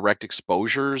at least direct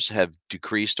exposures have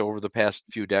decreased over the past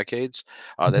few decades.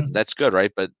 Mhm. That's good,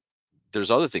 right? But there's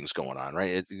other things going on,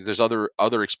 right? There's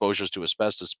other exposures to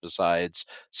asbestos besides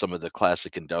some of the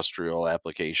classic industrial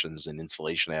applications and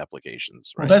insulation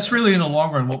applications, Well, right? that's really in the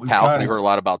long run what Like we've talc, got. we heard a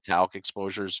lot about talc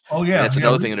exposures, Oh and yeah, that's yeah,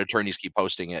 another thing that attorneys keep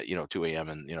posting at 2 a.m.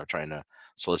 and trying to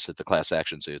solicit the class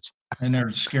action suits. and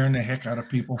they're scaring the heck out of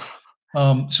people.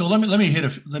 So let me hit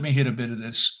a bit of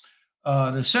this.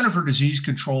 The Center for Disease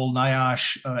Control,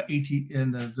 NIOSH, AT,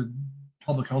 and the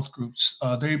public health groups,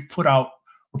 they put out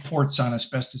reports on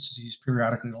asbestos disease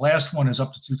periodically. The last one is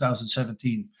up to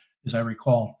 2017, as I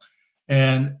recall.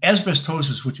 And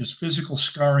asbestosis, which is physical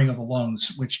scarring of the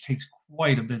lungs, which takes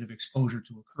quite a bit of exposure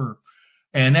to occur.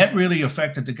 And that really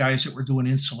affected the guys that were doing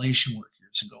insulation work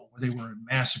years ago, where they were in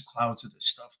massive clouds of this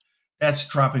stuff. That's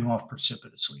dropping off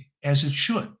precipitously, as it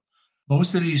should.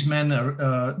 Most of these men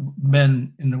are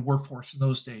men in the workforce in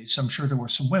those days. I'm sure there were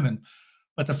some women,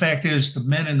 but the fact is, the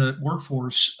men in the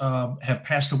workforce have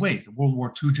passed away. The World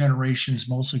War II generation is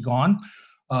mostly gone.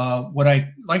 What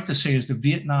I like to say is the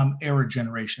Vietnam era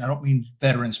generation. I don't mean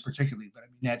veterans particularly, but I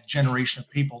mean that generation of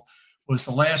people was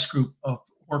the last group of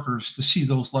workers to see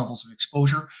those levels of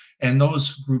exposure, and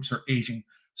those groups are aging.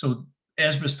 So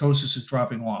asbestosis is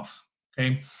dropping off,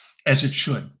 okay, as it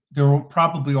should. There will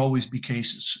probably always be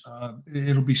cases.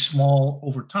 It'll be small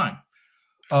over time.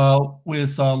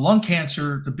 With lung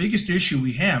cancer, the biggest issue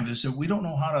we have is that we don't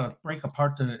know how to break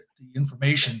apart the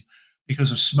information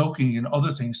because of smoking and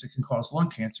other things that can cause lung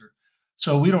cancer.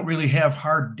 So we don't really have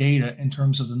hard data in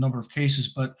terms of the number of cases,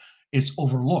 but it's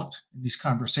overlooked in these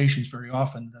conversations very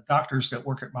often. The doctors that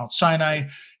work at Mount Sinai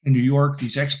in New York,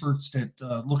 these experts that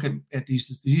look at these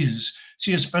diseases,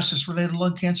 see asbestos related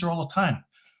lung cancer all the time,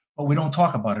 but we don't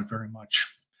talk about it very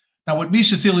much. Now, with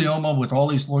mesothelioma, with all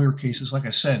these lawyer cases, like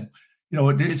I said,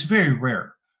 it's very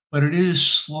rare, but it is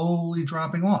slowly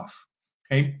dropping off.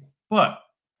 Okay. But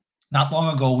not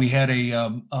long ago, we had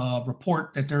a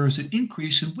report that there is an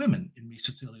increase in women in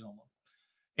mesothelioma.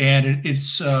 And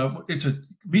it's a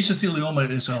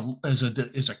mesothelioma is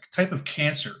a type of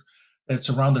cancer that's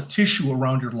around the tissue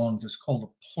around your lungs. It's called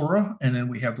a pleura, and then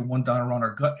we have the one down around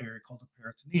our gut area called the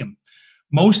peritoneum.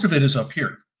 Most of it is up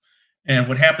here. And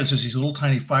what happens is these little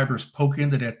tiny fibers poke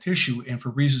into that tissue, and for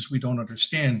reasons we don't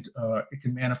understand, it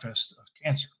can manifest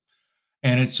cancer,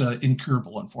 and it's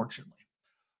incurable, unfortunately.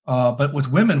 But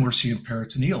with women, we're seeing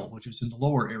peritoneal, which is in the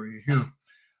lower area here.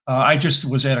 I just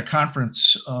was at a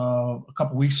conference a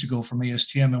couple weeks ago from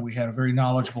ASTM, and we had a very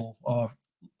knowledgeable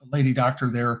lady doctor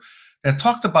there that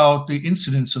talked about the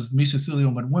incidence of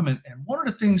mesothelioma in women. And one of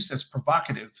the things that's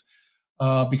provocative,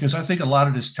 because I think a lot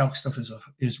of this talc stuff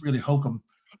is really hokum,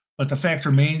 but the fact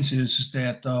remains is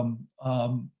that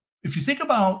if you think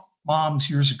about moms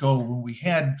years ago when we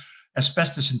had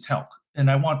asbestos in talc,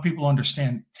 and I want people to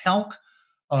understand talc,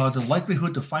 the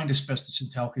likelihood to find asbestos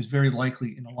in talc is very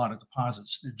likely in a lot of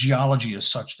deposits. The geology is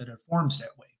such that it forms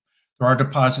that way. There are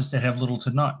deposits that have little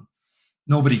to none.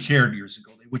 Nobody cared years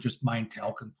ago. They would just mine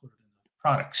talc and put it in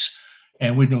products.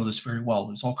 And we know this very well.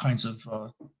 There's all kinds of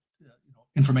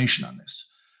information on this.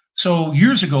 So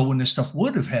years ago, when this stuff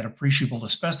would have had appreciable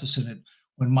asbestos in it,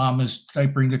 when mom is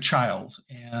diapering the child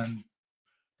and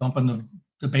dumping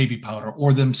the baby powder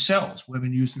or themselves,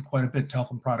 women used it quite a bit.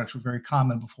 Talcum products were very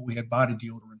common before we had body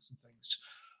deodorants and things.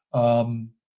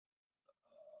 I'm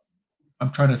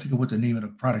trying to think of what the name of the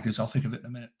product is. I'll think of it in a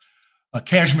minute. A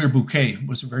cashmere bouquet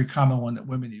was a very common one that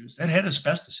women used. That had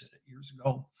asbestos in it years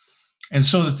ago. And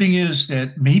so the thing is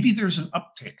that maybe there's an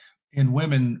uptick in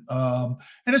women, and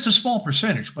it's a small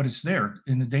percentage, but it's there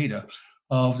in the data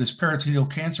of this peritoneal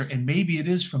cancer, and maybe it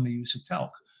is from the use of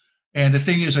talc. And the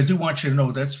thing is, I do want you to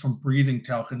know that's from breathing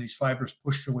talc, and these fibers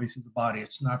push their way through the body.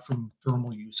 It's not from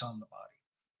thermal use on the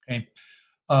body.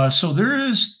 Okay, so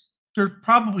there's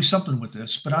probably something with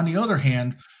this, but on the other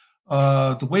hand,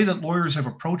 the way that lawyers have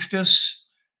approached this,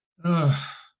 uh,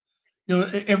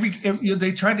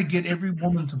 they tried to get every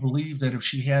woman to believe that if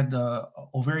she had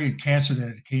ovarian cancer,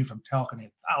 that it came from talc, and they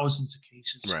had thousands of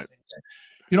cases. Right.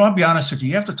 I'll be honest with you.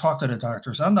 You have to talk to the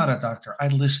doctors. I'm not a doctor. I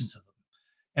listen to them.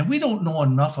 And we don't know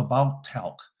enough about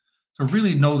talc to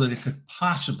really know that it could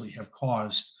possibly have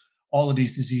caused all of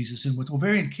these diseases. And with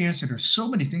ovarian cancer, there's so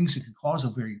many things that could cause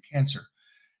ovarian cancer.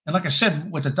 And like I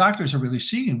said, what the doctors are really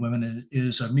seeing in women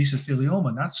is a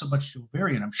mesothelioma, not so much the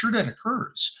ovarian. I'm sure that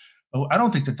occurs, but I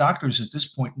don't think the doctors at this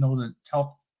point know that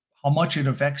talc, how much it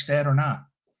affects that or not.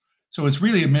 So it's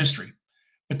really a mystery.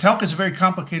 But talc is a very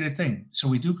complicated thing. So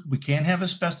we can have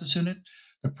asbestos in it.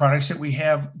 The products that we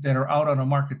have that are out on the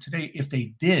market today, if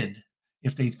they do,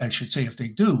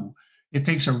 it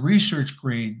takes a research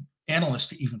grade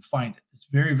analyst to even find it. It's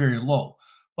very, very low.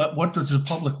 But what does the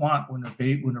public want when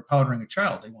they're powdering a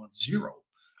child? They want zero.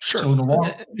 Sure. So in the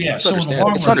long,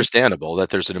 it's understandable that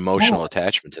there's an emotional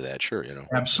attachment to that. Sure,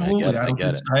 absolutely. I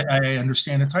get it. I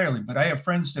understand entirely. But I have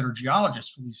friends that are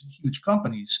geologists for these huge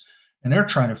companies, and they're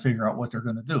trying to figure out what they're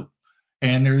going to do.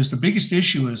 And the biggest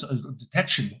issue is the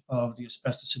detection of the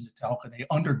asbestos in the talc, and they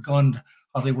undergunned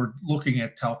how they were looking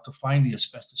at talc to find the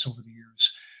asbestos over the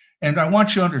years. And I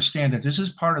want you to understand that this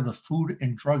is part of the Food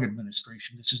and Drug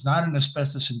Administration. This is not an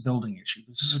asbestos in building issue.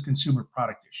 This is a consumer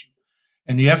product issue.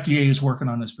 And the FDA is working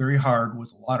on this very hard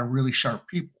with a lot of really sharp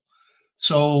people.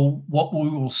 So what we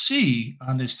will see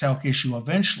on this talc issue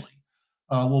eventually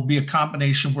will be a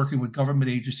combination working with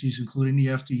government agencies, including the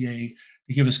FDA,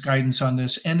 to give us guidance on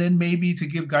this, and then maybe to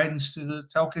give guidance to the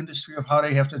talc industry of how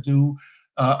they have to do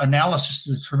analysis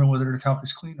to determine whether the talc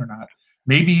is clean or not.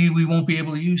 Maybe we won't be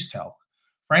able to use talc.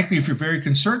 Frankly, if you're very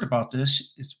concerned about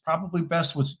this, it's probably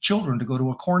best with children to go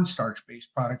to a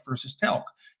cornstarch-based product versus talc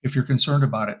if you're concerned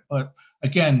about it. But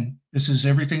again, this is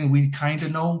everything we kind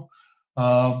of know.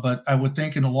 But I would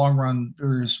think in the long run,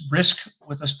 there is risk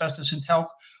with asbestos and talc.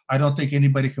 I don't think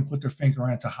anybody can put their finger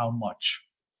onto how much.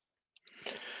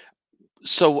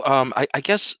 So I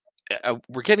guess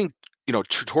we're getting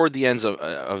toward the ends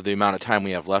of the amount of time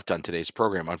we have left on today's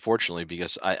program, unfortunately,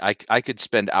 because I could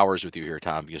spend hours with you here,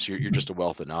 Tom, because you're just a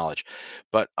wealth of knowledge.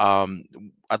 But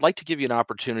I'd like to give you an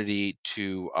opportunity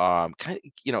to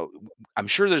I'm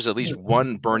sure there's at least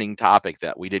one burning topic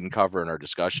that we didn't cover in our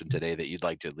discussion today that you'd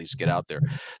like to at least get out there.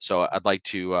 So I'd like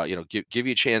to give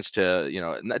you a chance to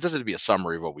and that doesn't have to be a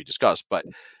summary of what we discussed, but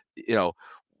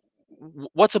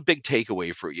what's a big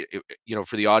takeaway for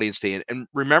for the audience today, and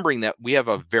remembering that we have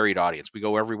a varied audience. We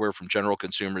go everywhere from general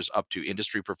consumers up to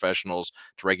industry professionals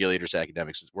to regulators,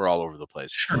 academics. We're all over the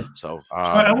place. Sure. So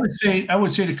I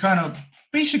would say to kind of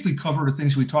basically cover the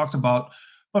things we talked about,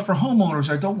 but for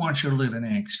homeowners, I don't want you to live in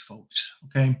angst, folks.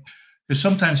 Okay, because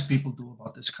sometimes people do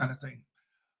about this kind of thing.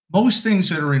 Most things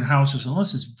that are in houses,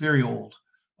 unless it's very old,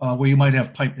 where you might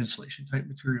have pipe insulation type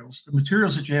materials, the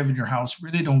materials that you have in your house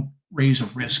really don't raise a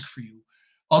risk for you,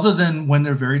 other than when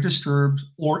they're very disturbed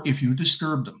or if you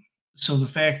disturb them. So the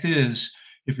fact is,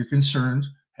 if you're concerned,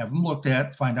 have them looked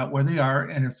at, find out where they are,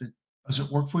 and if it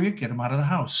doesn't work for you, get them out of the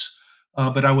house.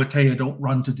 But I would tell you, don't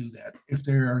run to do that. If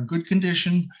they are in good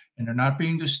condition and they're not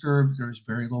being disturbed, there's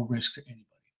very low risk to anybody.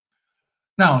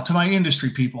 Now, to my industry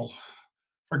people,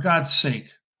 for God's sake,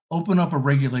 open up a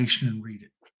regulation and read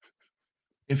it.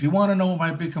 If you want to know what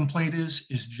my big complaint is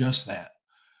just that.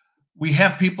 We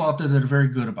have people out there that are very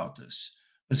good about this.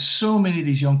 But so many of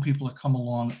these young people that come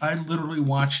along, I literally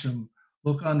watch them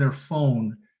look on their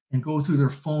phone and go through their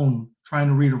phone trying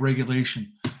to read a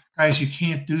regulation. Guys, you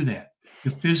can't do that.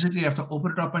 You physically have to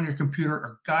open it up on your computer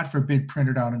or, God forbid, print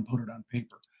it out and put it on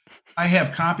paper. I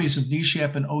have copies of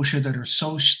NESHAP and OSHA that are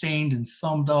so stained and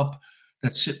thumbed up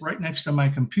that sit right next to my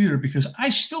computer because I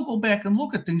still go back and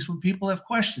look at things when people have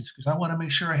questions because I want to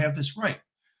make sure I have this right.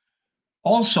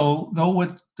 Also, know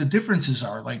what the differences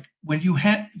are. Like when you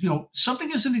have,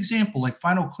 something as an example, like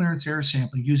final clearance air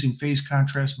sampling using phase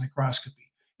contrast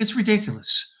microscopy. It's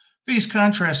ridiculous. Phase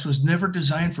contrast was never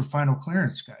designed for final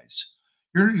clearance, guys.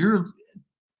 Your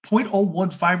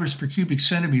 0.01 fibers per cubic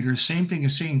centimeter, same thing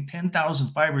as saying 10,000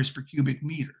 fibers per cubic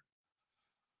meter.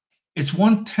 It's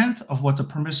 1/10 of what the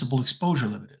permissible exposure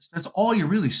limit is. That's all you're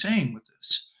really saying with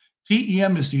this.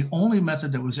 TEM is the only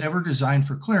method that was ever designed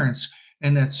for clearance,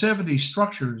 and that 70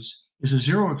 structures is a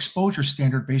zero exposure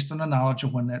standard based on the knowledge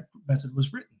of when that method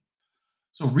was written.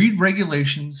 So read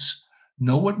regulations,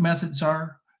 know what methods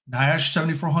are. NIOSH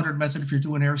 7400 method if you're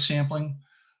doing air sampling,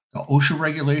 the OSHA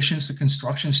regulations, the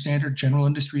construction standard, general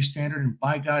industry standard, and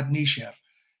by God, NESHAP.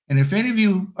 And if any of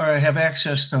you have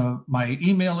access to my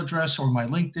email address or my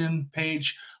LinkedIn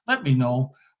page, let me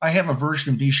know. I have a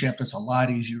version of NESHAP that's a lot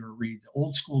easier to read. The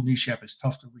old school NESHAP is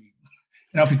tough to read.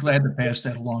 And I'll be glad to pass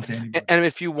that along to anybody. And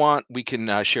if you want, we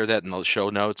can share that in the show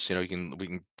notes. You know, we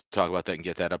can talk about that and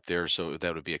get that up there so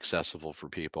that would be accessible for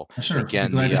people. Sure, I'll be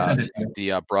Again, glad to send it to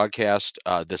you. the broadcast,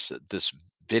 this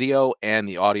video and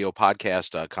the audio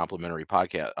podcast, complimentary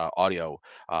podcast audio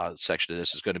section of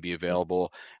this is going to be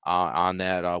available on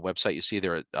that website you see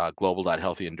there at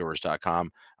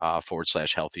global.healthyindoors.com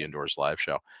 /healthy indoors live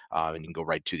show, and you can go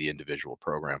right to the individual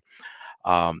program.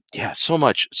 Yeah, so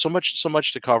much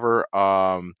to cover.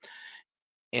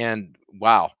 And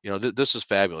wow, you know, this is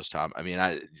fabulous, Tom. I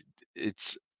mean,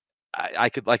 it's I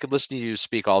could listen to you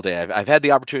speak all day. I've had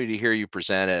the opportunity to hear you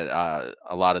present at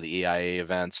a lot of the EIA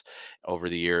events over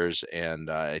the years, and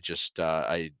I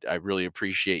really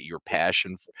appreciate your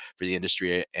passion for the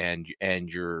industry and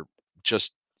your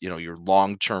just, you know, your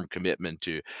long term commitment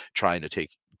to trying to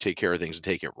take care of things and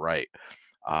take it right.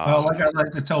 Well, Um, like I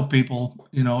like to tell people,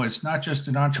 it's not just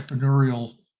an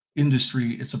entrepreneurial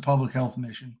industry, it's a public health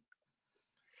mission.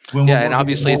 When we're yeah, and working with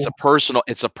obviously mold,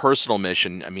 it's a personal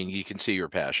mission. I mean, you can see your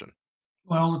passion.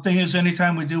 well, the thing is,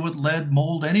 anytime we deal with lead,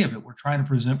 mold, any of it, we're trying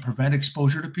to prevent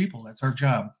exposure to people. That's our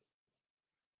job.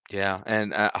 Yeah,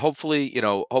 and hopefully, you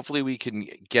know, hopefully we can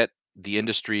get the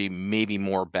industry maybe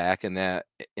more back in that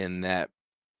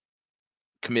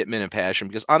commitment and passion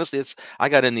because honestly, it's I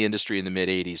got in the industry in the mid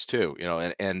 '80s too, you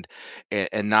know, and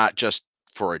not just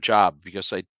for a job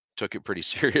because I took it pretty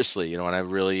seriously, you know,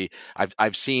 and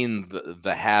I've seen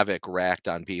the havoc racked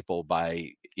on people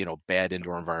by, you know, bad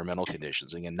indoor environmental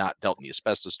conditions. Again, not dealt in the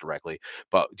asbestos directly,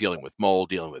 but dealing with mold,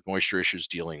 dealing with moisture issues,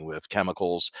 dealing with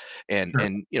chemicals, Sure.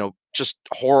 and you know, just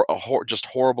just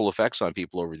horrible effects on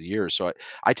people over the years. So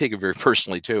I take it very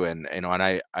personally too, and you know, and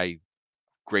I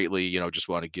greatly, you know, just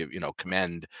want to give, you know,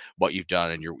 commend what you've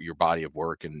done and your body of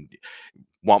work and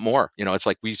want more. You know, it's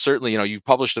like we certainly, you know, you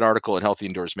published an article in Healthy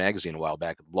Indoors magazine a while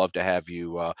back. I'd love to have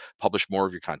you publish more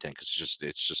of your content because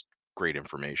it's just great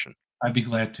information. I'd be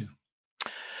glad to.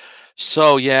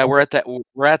 So yeah, we're at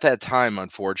that time,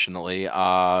 unfortunately. You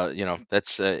know,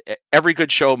 that's every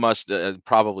good show must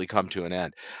probably come to an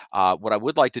end. What I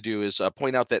would like to do is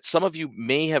point out that some of you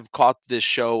may have caught this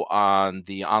show on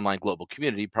the online global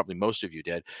community. Probably most of you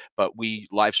did, but we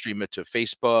live stream it to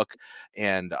Facebook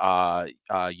and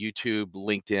YouTube,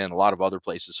 LinkedIn, a lot of other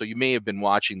places. So you may have been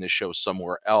watching this show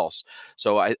somewhere else.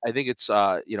 So I think it's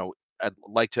you know, I'd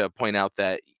like to point out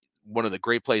that one of the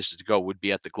great places to go would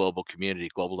be at the global community,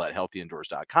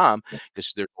 global.healthyindoors.com,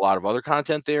 because there's a lot of other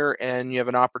content there, and you have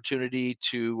an opportunity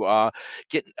to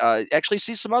get actually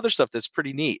see some other stuff that's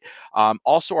pretty neat.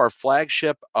 Also, our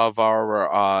flagship of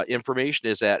our information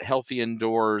is at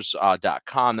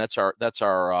healthyindoors.com. That's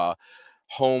our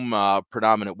home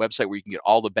predominant website where you can get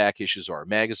all the back issues of our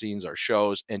magazines, our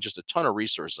shows, and just a ton of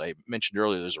resources. I mentioned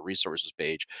earlier there's a resources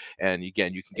page, and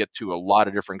again you can get to a lot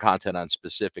of different content on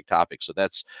specific topics. So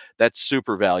that's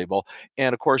super valuable.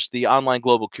 And of course, the online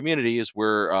global community is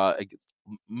where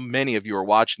many of you are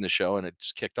watching the show, and it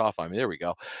just kicked off on me. There we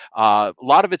go. A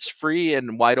lot of it's free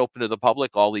and wide open to the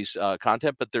public, all these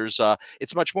content, but there's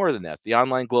it's much more than that. The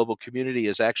online global community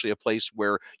is actually a place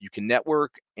where you can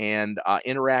network and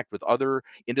interact with other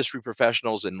industry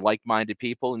professionals and like-minded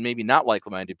people, and maybe not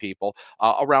like-minded people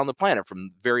around the planet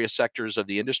from various sectors of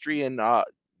the industry and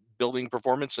building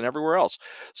performance and everywhere else.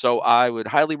 So I would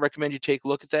highly recommend you take a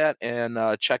look at that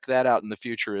and check that out in the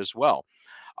future as well.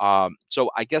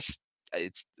 So I guess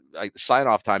it's sign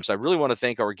off time. So I really want to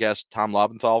thank our guest, Tom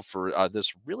Lobenthal, for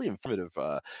this really informative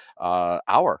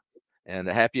hour. And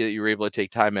happy that you were able to take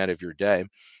time out of your day.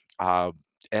 Uh,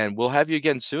 and we'll have you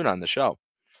again soon on the show.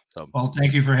 So Well,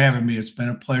 thank you for having me. It's been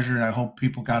a pleasure, and I hope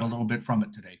people got a little bit from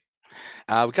it today.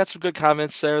 we got some good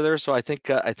comments there. So I think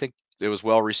it was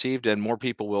well received, and more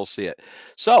people will see it.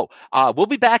 So we'll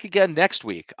be back again next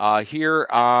week here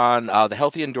on the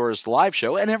Healthy Indoors live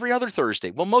show, and every other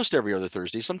Thursday. Well, most every other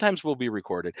Thursday. Sometimes we'll be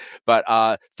recorded, but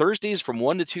Thursdays from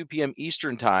 1 to 2 p.m.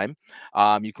 Eastern time.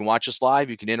 You can watch us live.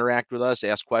 You can interact with us,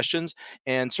 ask questions,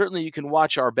 and certainly you can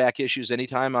watch our back issues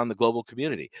anytime on the global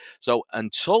community. So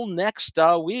until next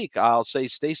week, I'll say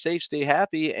stay safe, stay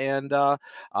happy, and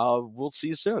we'll see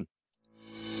you soon.